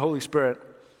depend on the Holy Spirit.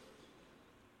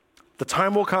 The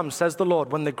time will come, says the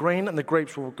Lord, when the grain and the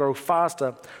grapes will grow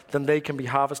faster than they can be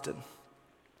harvested.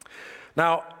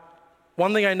 Now,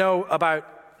 one thing I know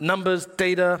about numbers,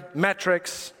 data,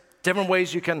 metrics, different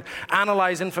ways you can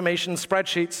analyze information,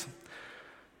 spreadsheets,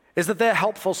 is that they're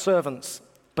helpful servants,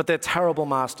 but they're terrible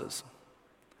masters.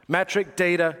 Metric,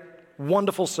 data,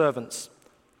 wonderful servants,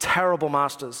 terrible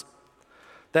masters.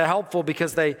 They're helpful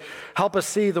because they help us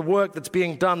see the work that's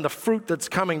being done, the fruit that's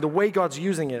coming, the way God's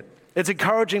using it. It's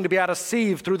encouraging to be able to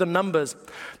see through the numbers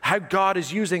how God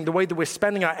is using the way that we're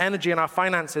spending our energy and our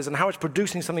finances and how it's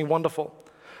producing something wonderful.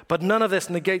 But none of this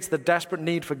negates the desperate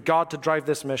need for God to drive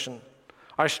this mission.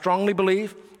 I strongly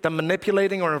believe that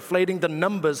manipulating or inflating the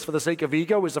numbers for the sake of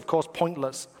ego is, of course,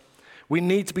 pointless. We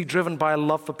need to be driven by a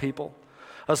love for people.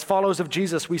 As followers of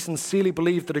Jesus, we sincerely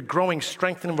believe that a growing,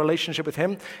 strengthening relationship with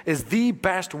him is the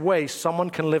best way someone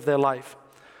can live their life.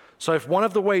 So if one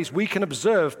of the ways we can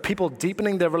observe people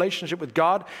deepening their relationship with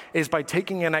God is by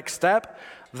taking a next step,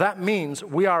 that means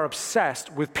we are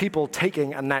obsessed with people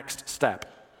taking a next step.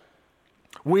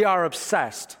 We are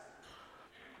obsessed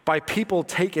by people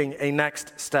taking a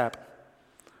next step.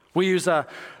 We use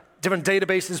different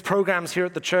databases, programs here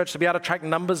at the church to be able to track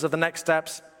numbers of the next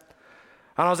steps.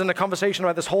 And I was in a conversation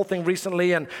about this whole thing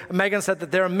recently, and Megan said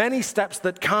that there are many steps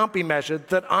that can't be measured,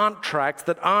 that aren't tracked,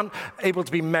 that aren't able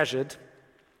to be measured.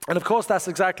 And of course, that's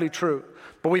exactly true.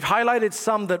 But we've highlighted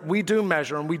some that we do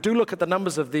measure, and we do look at the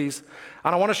numbers of these.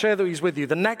 And I want to share these with you.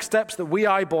 The next steps that we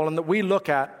eyeball and that we look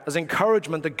at as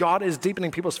encouragement that God is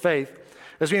deepening people's faith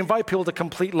is we invite people to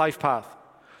complete Life Path,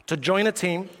 to join a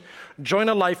team, join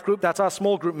a life group, that's our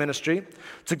small group ministry,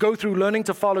 to go through Learning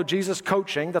to Follow Jesus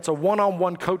coaching, that's a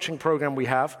one-on-one coaching program we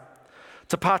have,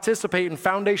 to participate in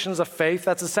Foundations of Faith,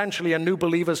 that's essentially a new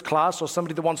believers class or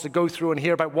somebody that wants to go through and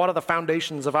hear about what are the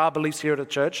foundations of our beliefs here at the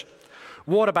church,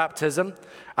 water baptism,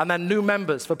 and then new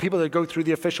members for people that go through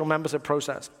the official membership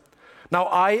process. Now,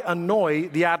 I annoy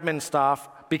the admin staff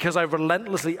because I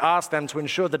relentlessly ask them to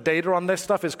ensure the data on this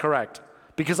stuff is correct,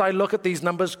 because I look at these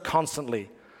numbers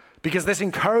constantly, because this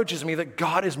encourages me that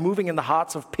God is moving in the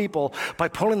hearts of people by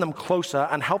pulling them closer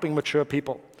and helping mature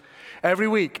people. Every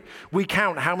week, we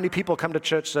count how many people come to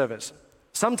church service.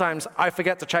 Sometimes I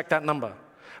forget to check that number,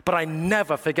 but I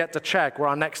never forget to check where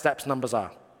our next steps numbers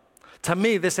are. To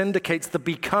me, this indicates the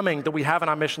becoming that we have in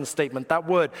our mission statement, that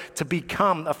word, to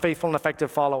become a faithful and effective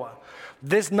follower.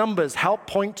 These numbers help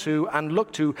point to and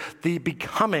look to the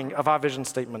becoming of our vision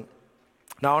statement.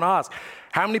 Now, I want to ask,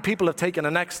 how many people have taken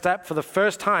a next step for the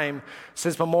first time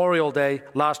since Memorial Day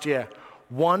last year?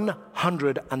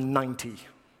 190.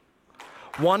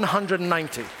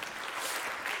 190.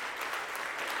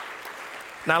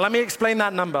 Now, let me explain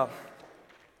that number.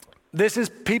 This is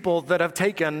people that have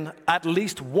taken at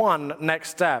least one next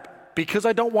step, because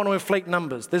I don't want to inflate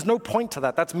numbers. There's no point to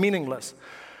that. That's meaningless.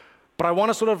 But I want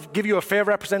to sort of give you a fair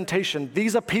representation.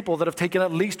 These are people that have taken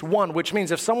at least one, which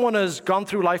means if someone has gone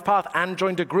through Life Path and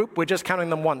joined a group, we're just counting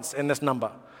them once in this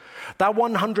number. That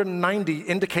 190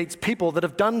 indicates people that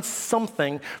have done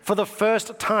something for the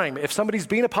first time. If somebody's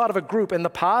been a part of a group in the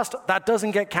past, that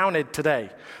doesn't get counted today.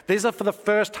 These are for the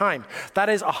first time. That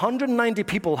is, 190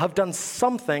 people have done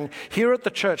something here at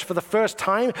the church for the first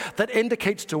time that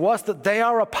indicates to us that they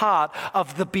are a part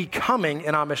of the becoming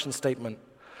in our mission statement.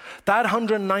 That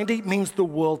 190 means the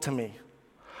world to me.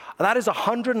 That is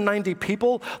 190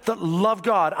 people that love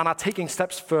God and are taking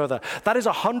steps further. That is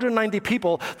 190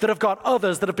 people that have got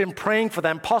others that have been praying for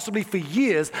them, possibly for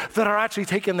years, that are actually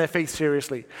taking their faith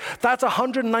seriously. That's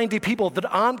 190 people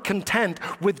that aren't content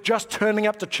with just turning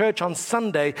up to church on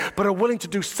Sunday, but are willing to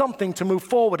do something to move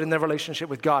forward in their relationship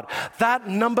with God. That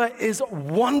number is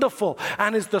wonderful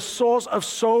and is the source of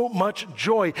so much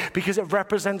joy because it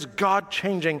represents God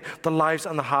changing the lives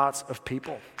and the hearts of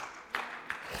people.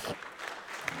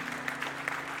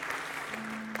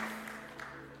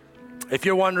 If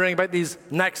you're wondering about these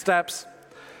next steps,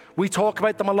 we talk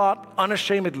about them a lot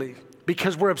unashamedly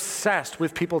because we're obsessed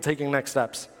with people taking next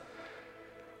steps.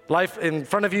 Life in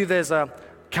front of you, there's a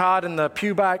card in the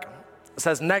pew back that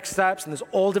says next steps, and there's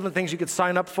all different things you could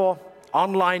sign up for.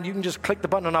 Online, you can just click the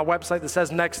button on our website that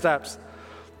says next steps.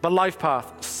 But Life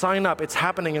Path, sign up. It's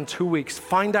happening in 2 weeks.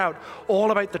 Find out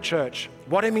all about the church,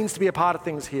 what it means to be a part of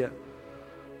things here.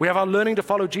 We have our Learning to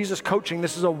Follow Jesus coaching.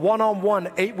 This is a one-on-one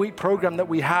 8-week program that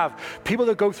we have. People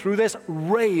that go through this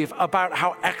rave about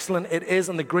how excellent it is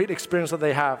and the great experience that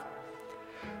they have.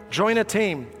 Join a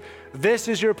team. This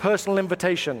is your personal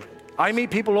invitation. I meet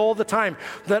people all the time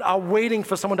that are waiting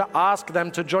for someone to ask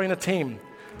them to join a team.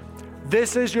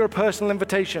 This is your personal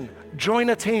invitation.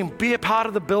 Join a team. Be a part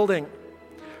of the building.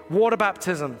 Water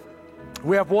baptism.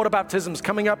 We have water baptisms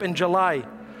coming up in July.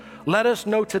 Let us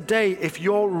know today if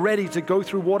you're ready to go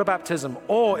through water baptism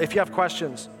or if you have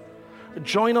questions.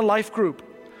 Join a life group.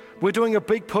 We're doing a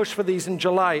big push for these in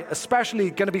July,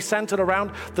 especially going to be centered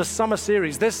around the summer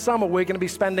series. This summer, we're going to be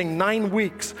spending 9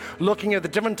 weeks looking at the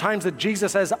different times that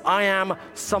Jesus says, I am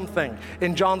something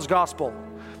in John's gospel.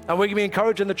 And we're going to be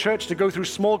encouraging the church to go through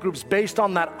small groups based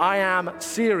on that I am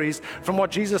series from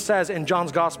what Jesus says in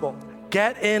John's gospel.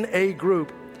 Get in a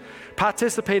group.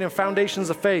 Participate in Foundations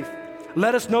of Faith.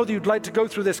 Let us know that you'd like to go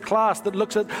through this class that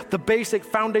looks at the basic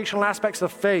foundational aspects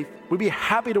of faith. We'd be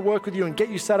happy to work with you and get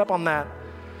you set up on that.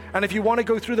 And if you want to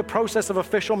go through the process of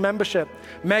official membership,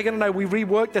 Megan and I, we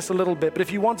reworked this a little bit, but if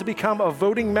you want to become a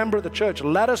voting member of the church,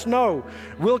 let us know.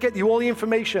 We'll get you all the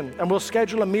information and we'll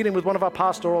schedule a meeting with one of our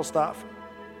pastoral staff.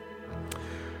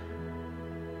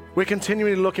 We're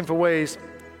continually looking for ways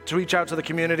to reach out to the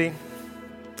community.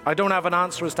 I don't have an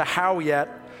answer as to how yet,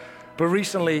 but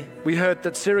recently we heard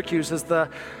that Syracuse has the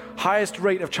highest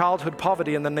rate of childhood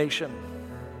poverty in the nation.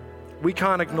 We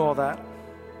can't ignore that.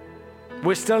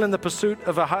 We're still in the pursuit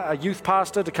of a youth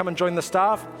pastor to come and join the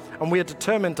staff, and we are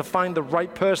determined to find the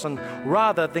right person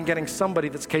rather than getting somebody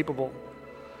that's capable.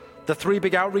 The 3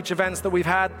 big outreach events that we've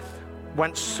had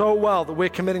went so well that we're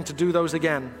committing to do those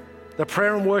again. The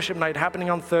prayer and worship night happening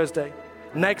on Thursday.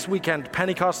 Next weekend,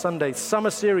 Pentecost Sunday, summer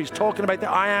series talking about the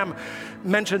I am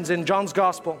mentions in John's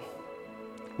gospel.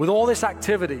 With all this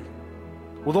activity,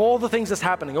 with all the things that's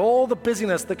happening, all the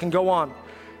busyness that can go on,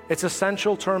 it's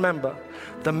essential to remember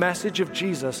the message of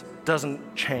Jesus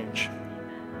doesn't change.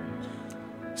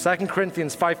 2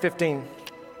 Corinthians 5:15.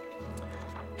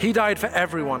 He died for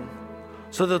everyone,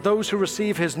 so that those who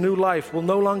receive his new life will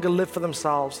no longer live for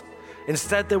themselves.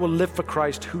 Instead, they will live for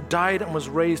Christ, who died and was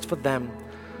raised for them.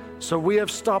 So we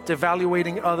have stopped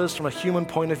evaluating others from a human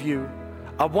point of view.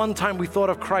 At one time, we thought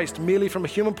of Christ merely from a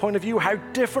human point of view. How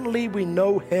differently we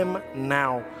know him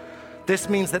now. This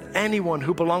means that anyone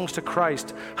who belongs to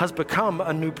Christ has become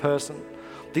a new person.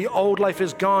 The old life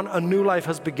is gone, a new life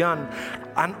has begun.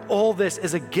 And all this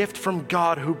is a gift from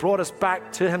God who brought us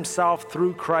back to himself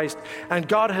through Christ. And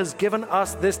God has given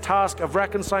us this task of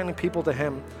reconciling people to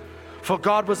him. For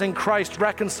God was in Christ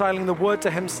reconciling the world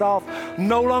to himself,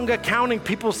 no longer counting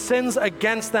people's sins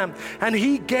against them. And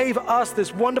he gave us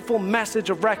this wonderful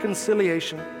message of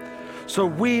reconciliation. So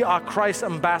we are Christ's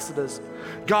ambassadors.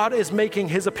 God is making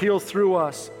his appeal through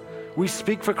us. We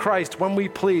speak for Christ when we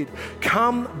plead,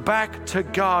 come back to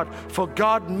God, for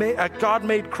God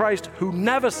made Christ, who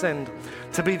never sinned,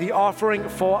 to be the offering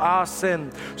for our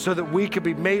sin, so that we could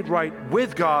be made right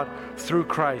with God through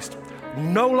Christ.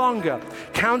 No longer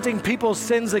counting people's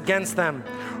sins against them,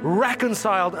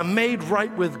 reconciled and made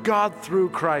right with God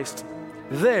through Christ.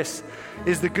 This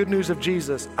is the good news of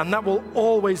Jesus, and that will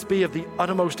always be of the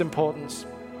uttermost importance.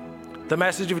 The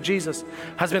message of Jesus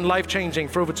has been life-changing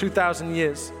for over 2,000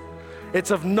 years.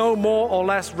 It's of no more or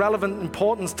less relevant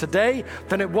importance today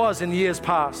than it was in years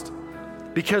past,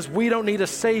 because we don't need a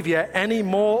savior any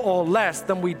more or less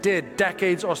than we did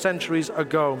decades or centuries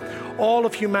ago. All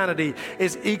of humanity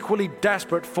is equally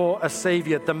desperate for a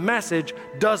savior. The message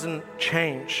doesn't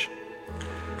change.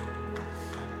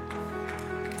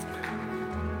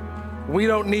 We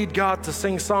don't need God to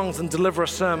sing songs and deliver a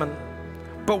sermon,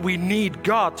 but we need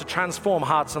God to transform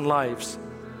hearts and lives.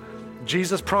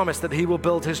 Jesus promised that he will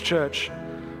build his church.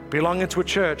 Belonging to a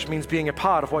church means being a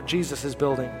part of what Jesus is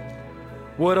building.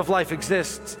 Word of Life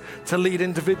exists to lead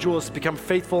individuals to become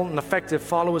faithful and effective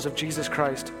followers of Jesus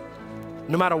Christ.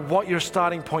 No matter what your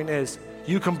starting point is,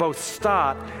 you can both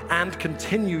start and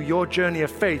continue your journey of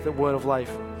faith at Word of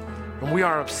Life. And we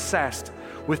are obsessed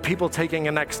with people taking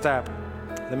a next step.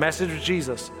 The message of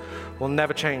Jesus will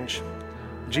never change.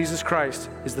 Jesus Christ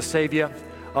is the Savior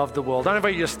of the world. I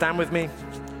invite you to stand with me,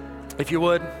 if you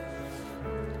would.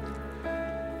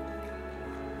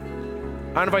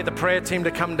 I invite the prayer team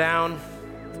to come down.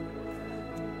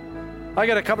 I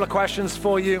got a couple of questions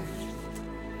for you.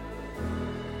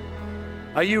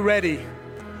 Are you ready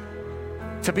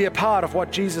to be a part of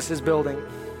what Jesus is building?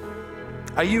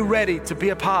 Are you ready to be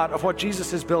a part of what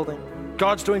Jesus is building?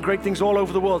 God's doing great things all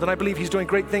over the world, and I believe he's doing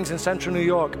great things in Central New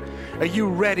York. Are you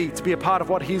ready to be a part of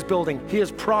what he's building? He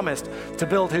has promised to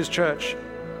build his church.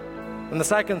 And the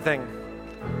second thing,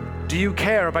 do you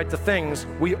care about the things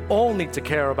we all need to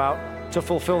care about to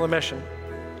fulfill the mission?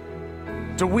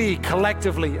 Do we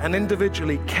collectively and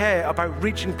individually care about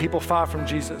reaching people far from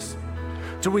Jesus?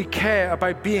 Do we care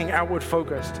about being outward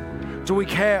focused? Do we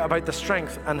care about the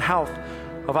strength and health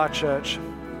of our church?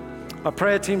 Our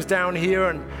prayer team's down here,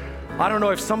 and I don't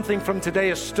know if something from today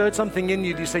has stirred something in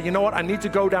you. Do you say, you know what, I need to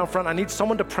go down front. I need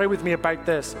someone to pray with me about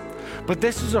this. But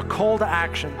this is a call to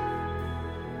action.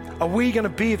 Are we going to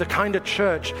be the kind of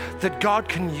church that God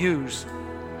can use?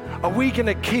 Are we going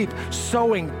to keep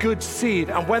sowing good seed?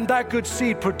 And when that good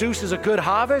seed produces a good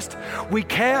harvest, we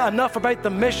care enough about the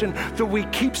mission that we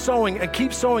keep sowing and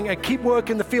keep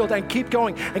working the field and keep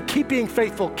going and keep being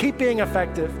faithful, keep being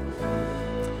effective.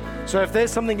 So if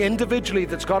there's something individually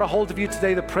that's got a hold of you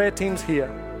today, the prayer team's here.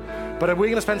 But we're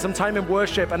going to spend some time in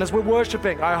worship. And as we're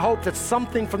worshiping, I hope that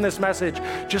something from this message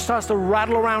just starts to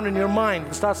rattle around in your mind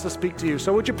and starts to speak to you.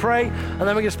 So would you pray? And then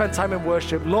we're going to spend time in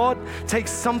worship. Lord, take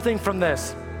something from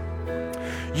this.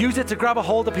 Use it to grab a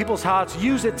hold of people's hearts.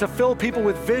 Use it to fill people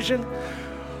with vision.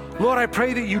 Lord, I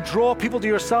pray that you draw people to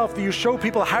yourself, that you show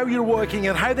people how you're working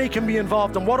and how they can be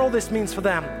involved and what all this means for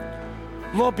them.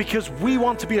 Lord, because we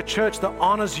want to be a church that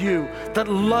honors you, that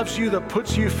loves you, that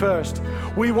puts you first.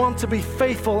 We want to be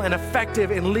faithful and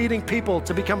effective in leading people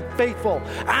to become faithful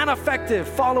and effective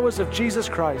followers of Jesus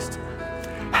Christ.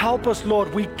 Help us,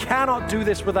 Lord. We cannot do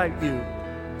this without you.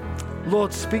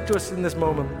 Lord, speak to us in this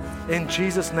moment. In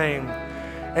Jesus' name,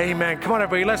 amen. Come on,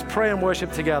 everybody, let's pray and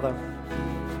worship together.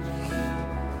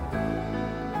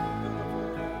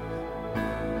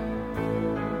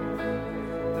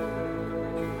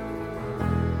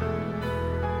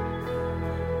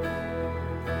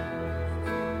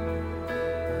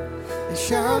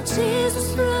 Shout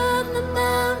Jesus from the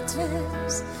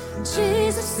mountains,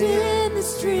 Jesus in the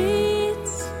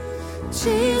streets,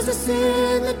 Jesus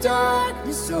in the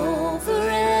darkness over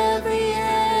every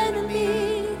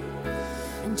enemy,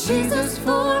 and Jesus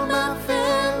for my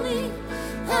family.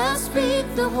 I speak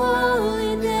the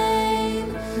holy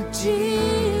name,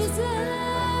 Jesus.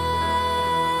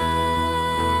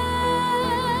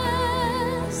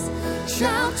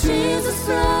 Shout Jesus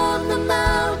from the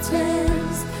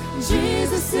mountains,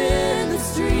 Jesus in the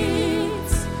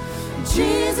streets,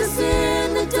 Jesus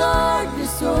in the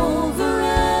darkness over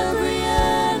every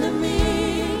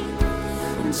enemy,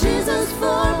 and Jesus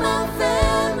for my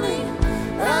family.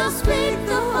 I speak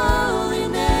the holy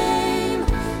name,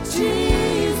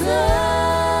 Jesus.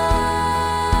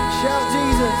 Shout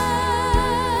Jesus.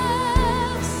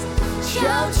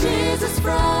 Shout Jesus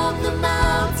from the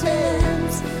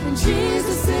mountains, and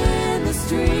Jesus in the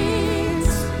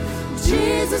streets,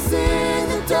 Jesus in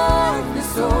the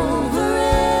darkness over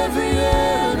every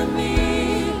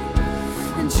enemy,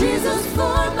 and Jesus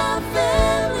for my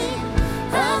family.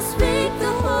 I speak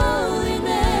the holy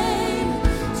name,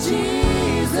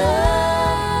 Jesus.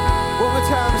 One more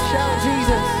time, shout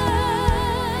Jesus.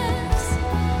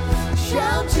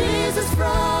 Shout Jesus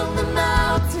from the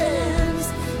mountains,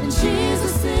 and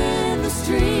Jesus in the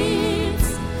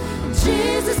streets,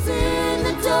 Jesus in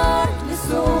the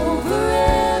darkness over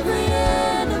every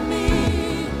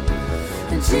enemy,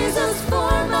 and Jesus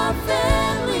for my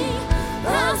family.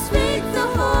 I speak the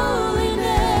holy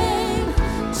name,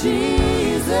 Jesus.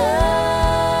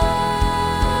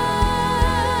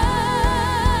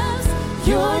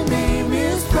 Your name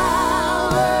is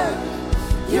power,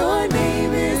 your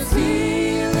name is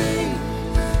healing,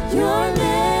 your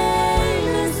name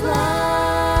is life.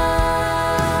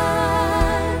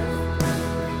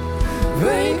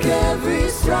 Break every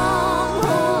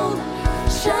stronghold,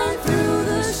 shine through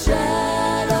the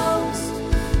shadows,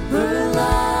 burn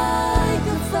like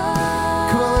a fire.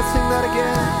 Come on, let's sing that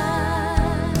again.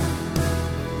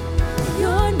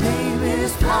 Your name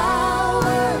is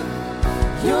power,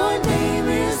 your name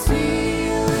is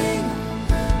healing,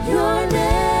 your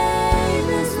name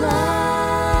is life.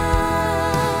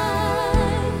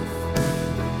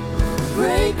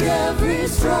 Break every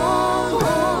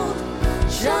stronghold,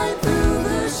 shine through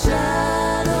the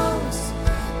shadows,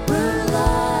 burn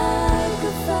like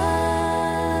a fire.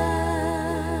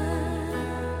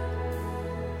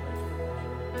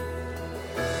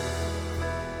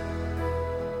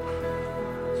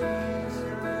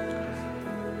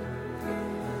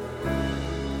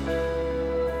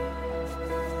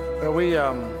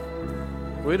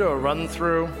 We do a run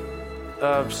through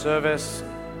of service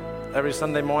every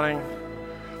Sunday morning,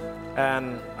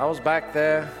 and I was back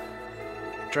there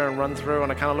during run through,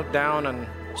 and I kind of looked down and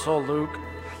saw Luke,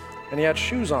 and he had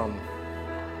shoes on.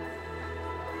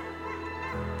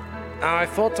 And I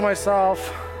thought to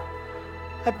myself,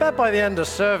 I bet by the end of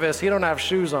service he don't have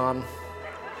shoes on.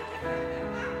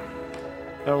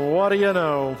 And what do you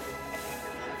know?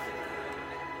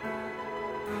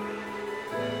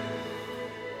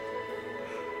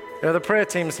 The prayer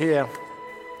team's here,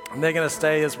 and they're going to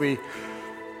stay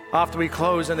after we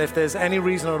close. And if there's any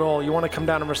reason at all you want to come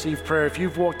down and receive prayer, if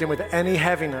you've walked in with any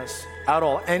heaviness at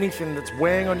all, anything that's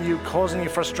weighing on you, causing you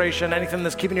frustration, anything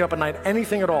that's keeping you up at night,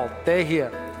 anything at all, they're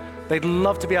here. They'd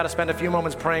love to be able to spend a few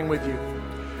moments praying with you.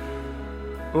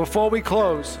 Before we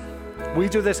close, we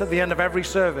do this at the end of every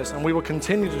service, and we will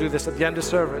continue to do this at the end of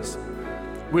service.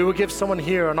 We will give someone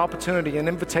here an opportunity, an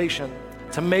invitation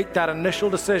to make that initial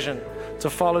decision to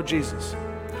follow Jesus,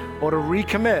 or to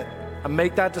recommit and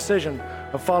make that decision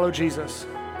and follow Jesus.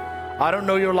 I don't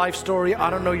know your life story.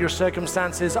 I don't know your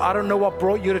circumstances. I don't know what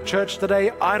brought you to church today.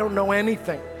 I don't know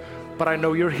anything, but I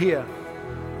know you're here.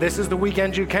 This is the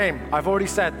weekend you came. I've already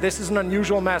said this is an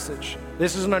unusual message.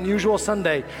 This is an unusual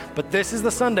Sunday, but this is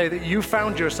the Sunday that you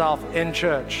found yourself in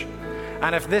church.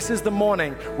 And if this is the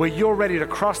morning where you're ready to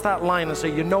cross that line and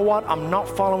say, you know what, I'm not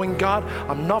following God,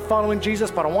 I'm not following Jesus,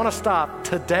 but I want to start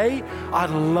today, I'd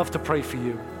love to pray for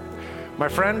you. My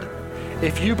friend,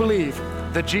 if you believe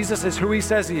that Jesus is who he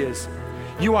says he is,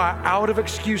 You are out of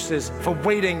excuses for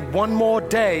waiting one more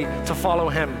day to follow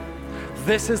him.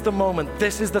 This is the moment.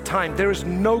 This is the time. There is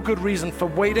no good reason for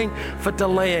waiting, for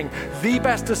delaying. The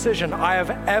best decision I have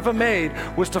ever made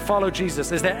was to follow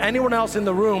Jesus. Is there anyone else in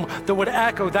the room that would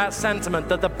echo that sentiment,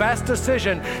 that the best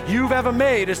decision you've ever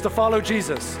made is to follow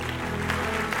Jesus?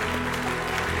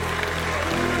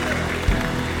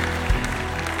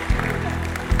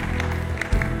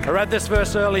 I read this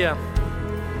verse earlier.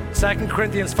 2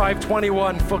 Corinthians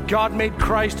 5:21, for God made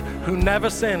Christ, who never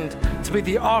sinned, to be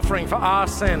the offering for our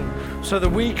sin, so that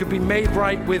we could be made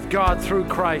right with God through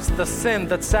Christ. The sin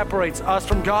that separates us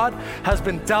from God has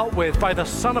been dealt with by the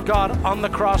Son of God on the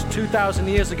cross 2,000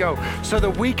 years ago, so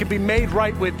that we can be made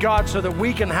right with God, so that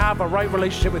we can have a right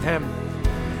relationship with him.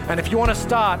 And if you want to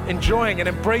start enjoying and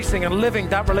embracing and living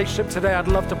that relationship today, I'd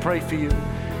love to pray for you.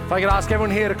 If I could ask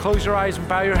everyone here to close your eyes and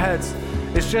bow your heads.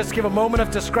 It's just give a moment of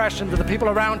discretion to the people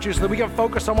around you so that we can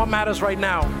focus on what matters right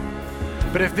now.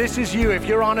 But if this is you, if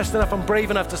you're honest enough and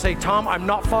brave enough to say, Tom, I'm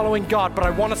not following God, but I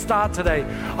want to start today,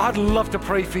 I'd love to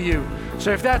pray for you.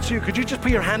 So if that's you, could you just put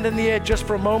your hand in the air just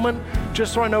for a moment,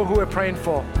 just so I know who we're praying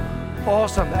for?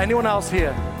 Awesome. Anyone else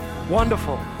here?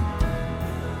 Wonderful.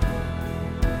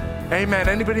 Amen.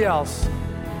 Anybody else?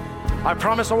 I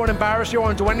promise I won't embarrass you. I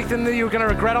won't do anything that you're going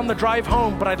to regret on the drive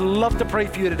home, but I'd love to pray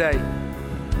for you today.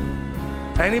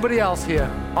 Anybody else here?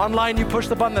 Online, you push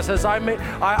the button that says,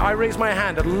 I raise my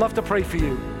hand. I'd love to pray for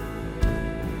you.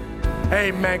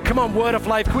 Amen. Come on, Word of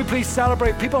Life. Can we please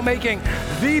celebrate people making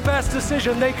the best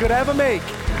decision they could ever make?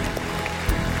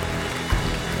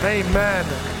 Amen.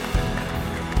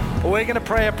 We're going to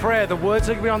pray a prayer. The words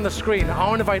are going to be on the screen. I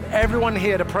want to invite everyone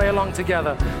here to pray along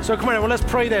together. So come on, well, let's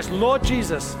pray this. Lord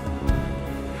Jesus,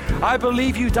 I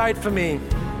believe you died for me.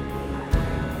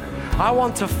 I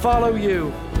want to follow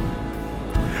you.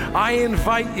 I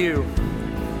invite you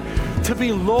to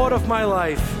be Lord of my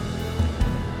life.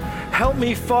 Help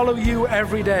me follow you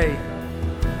every day.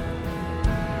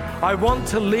 I want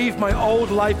to leave my old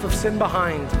life of sin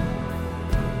behind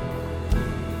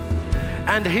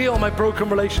and heal my broken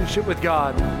relationship with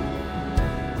God.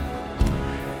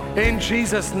 In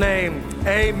Jesus' name,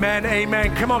 amen,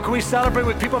 amen. Come on, can we celebrate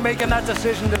with people making that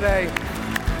decision today?